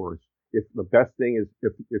freediving course. If the best thing is,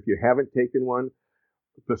 if you haven't taken one,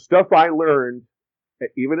 the stuff I learned,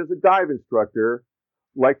 even as a dive instructor,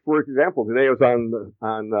 like for example, today I was on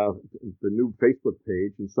the new Facebook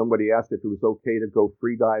page, and somebody asked if it was okay to go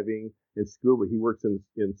free diving and scuba. He works in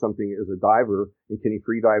something as a diver, and can he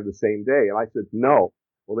free dive the same day? And I said no.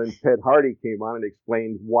 Well, then Ted Hardy came on and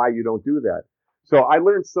explained why you don't do that. So I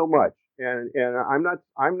learned so much, and I'm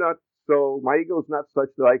not so, my ego is not such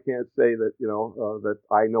that I can't say that, that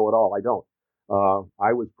I know it all. I don't.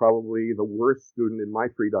 I was probably the worst student in my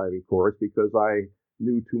freediving course because I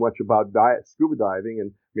knew too much about scuba diving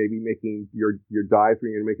and maybe making your dive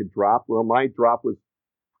where you're going to make a drop. Well, my drop was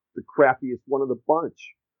the crappiest one of the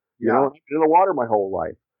bunch. I've been in the water my whole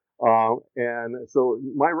life. And so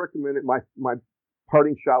my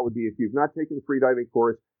parting shot would be, if you've not taken the freediving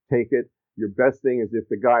course, take it. Your best thing is if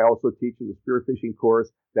the guy also teaches a spearfishing course,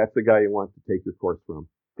 that's the guy you want to take your course from.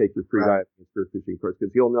 Take your freediving and spearfishing course,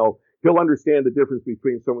 because he'll understand the difference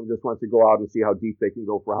between someone who just wants to go out and see how deep they can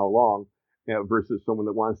go for how long, versus someone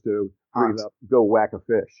that wants to breathe up, go whack a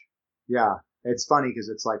fish. Yeah. It's funny because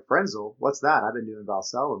it's like, Frenzel, what's that? I've been doing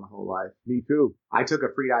Valsalva my whole life. Me too. I took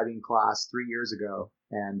a freediving class 3 years ago,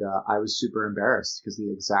 and I was super embarrassed because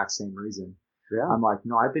the exact same reason. Yeah. I'm like,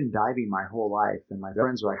 no, I've been diving my whole life. And my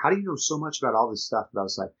friends were like, how do you know so much about all this stuff? But I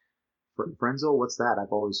was like, Frenzel, what's that?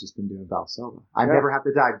 I've always just been doing Valsalva. I never have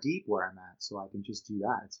to dive deep where I'm at, so I can just do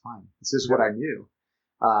that. It's fine. This is what I knew.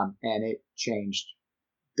 And it changed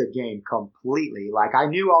the game completely. Like, I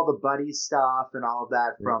knew all the buddy stuff and all of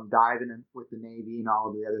that from diving with the Navy and all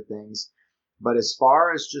of the other things. But as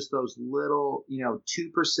far as just those little, 2%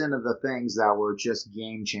 of the things that were just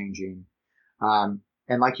game changing,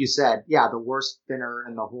 and like you said, the worst spinner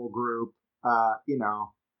in the whole group,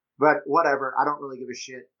 but whatever. I don't really give a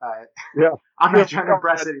shit. I'm not trying to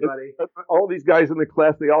impress anybody. All these guys in the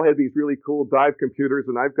class, they all had these really cool dive computers,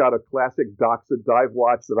 and I've got a classic Doxa dive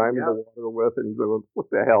watch that I'm in the water with, and what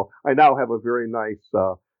the hell? I now have a very nice,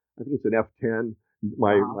 I think it's an F10,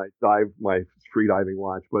 my free diving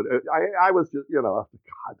watch. But I was just,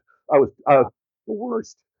 I was the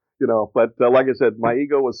worst. But like I said, my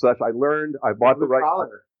ego was such. I learned. I bought the right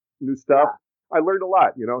new stuff. Yeah. I learned a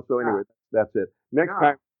lot. So anyway, that's it. Next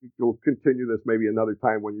time we'll continue this. Maybe another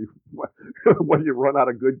time when you run out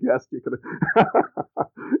of good guests, you can.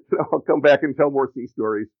 I'll come back and tell more sea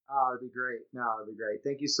stories. Oh, it'd be great. No, it'd be great.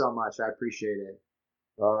 Thank you so much. I appreciate it.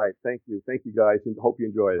 All right, thank you, guys, and hope you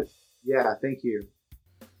enjoyed it. Yeah, thank you.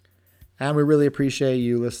 And we really appreciate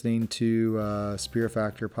you listening to Spear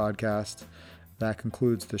Factor Podcast. That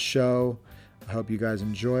concludes the show. I hope you guys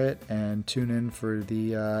enjoy it and tune in for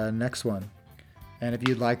the next one. And if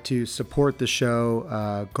you'd like to support the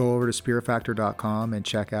show, go over to spearfactor.com and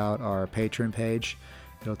check out our Patreon page.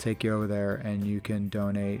 It'll take you over there and you can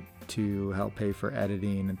donate to help pay for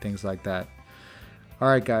editing and things like that. All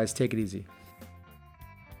right, guys, take it easy.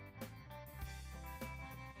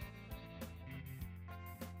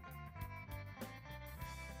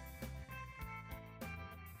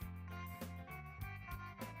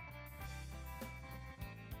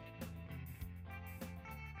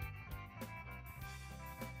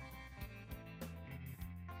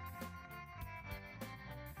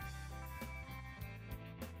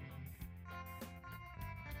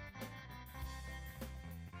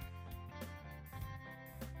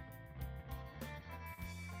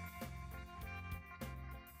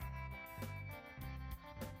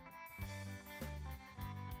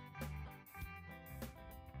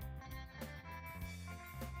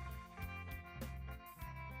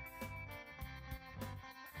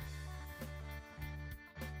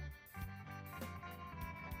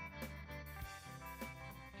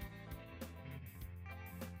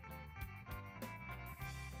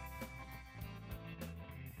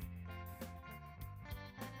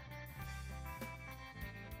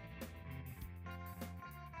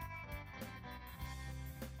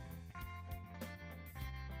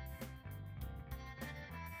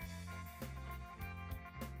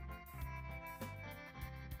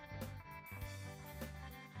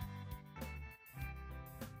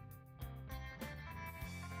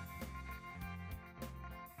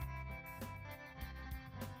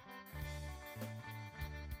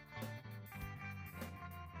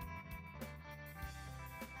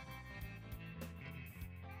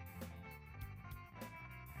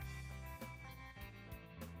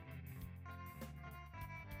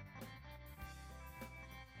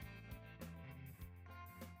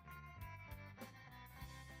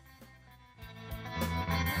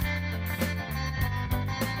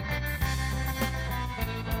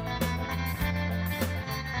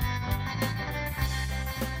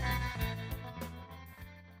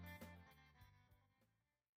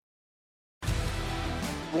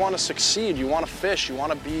 You want to succeed, you want to fish, you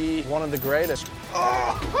want to be one of the greatest.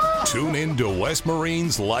 Tune in to West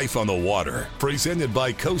Marine's Life on the Water, presented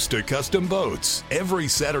by Costa Custom Boats, every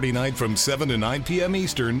Saturday night from 7 to 9 p.m.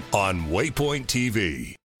 Eastern on Waypoint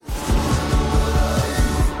TV.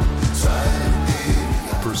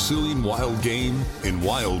 pursuing wild game in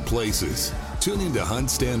wild places. Tune into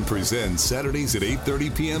Hunt Stand Presents Saturdays at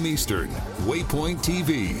 8:30 p.m. Eastern. Waypoint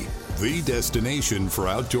TV, the destination for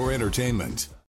outdoor entertainment.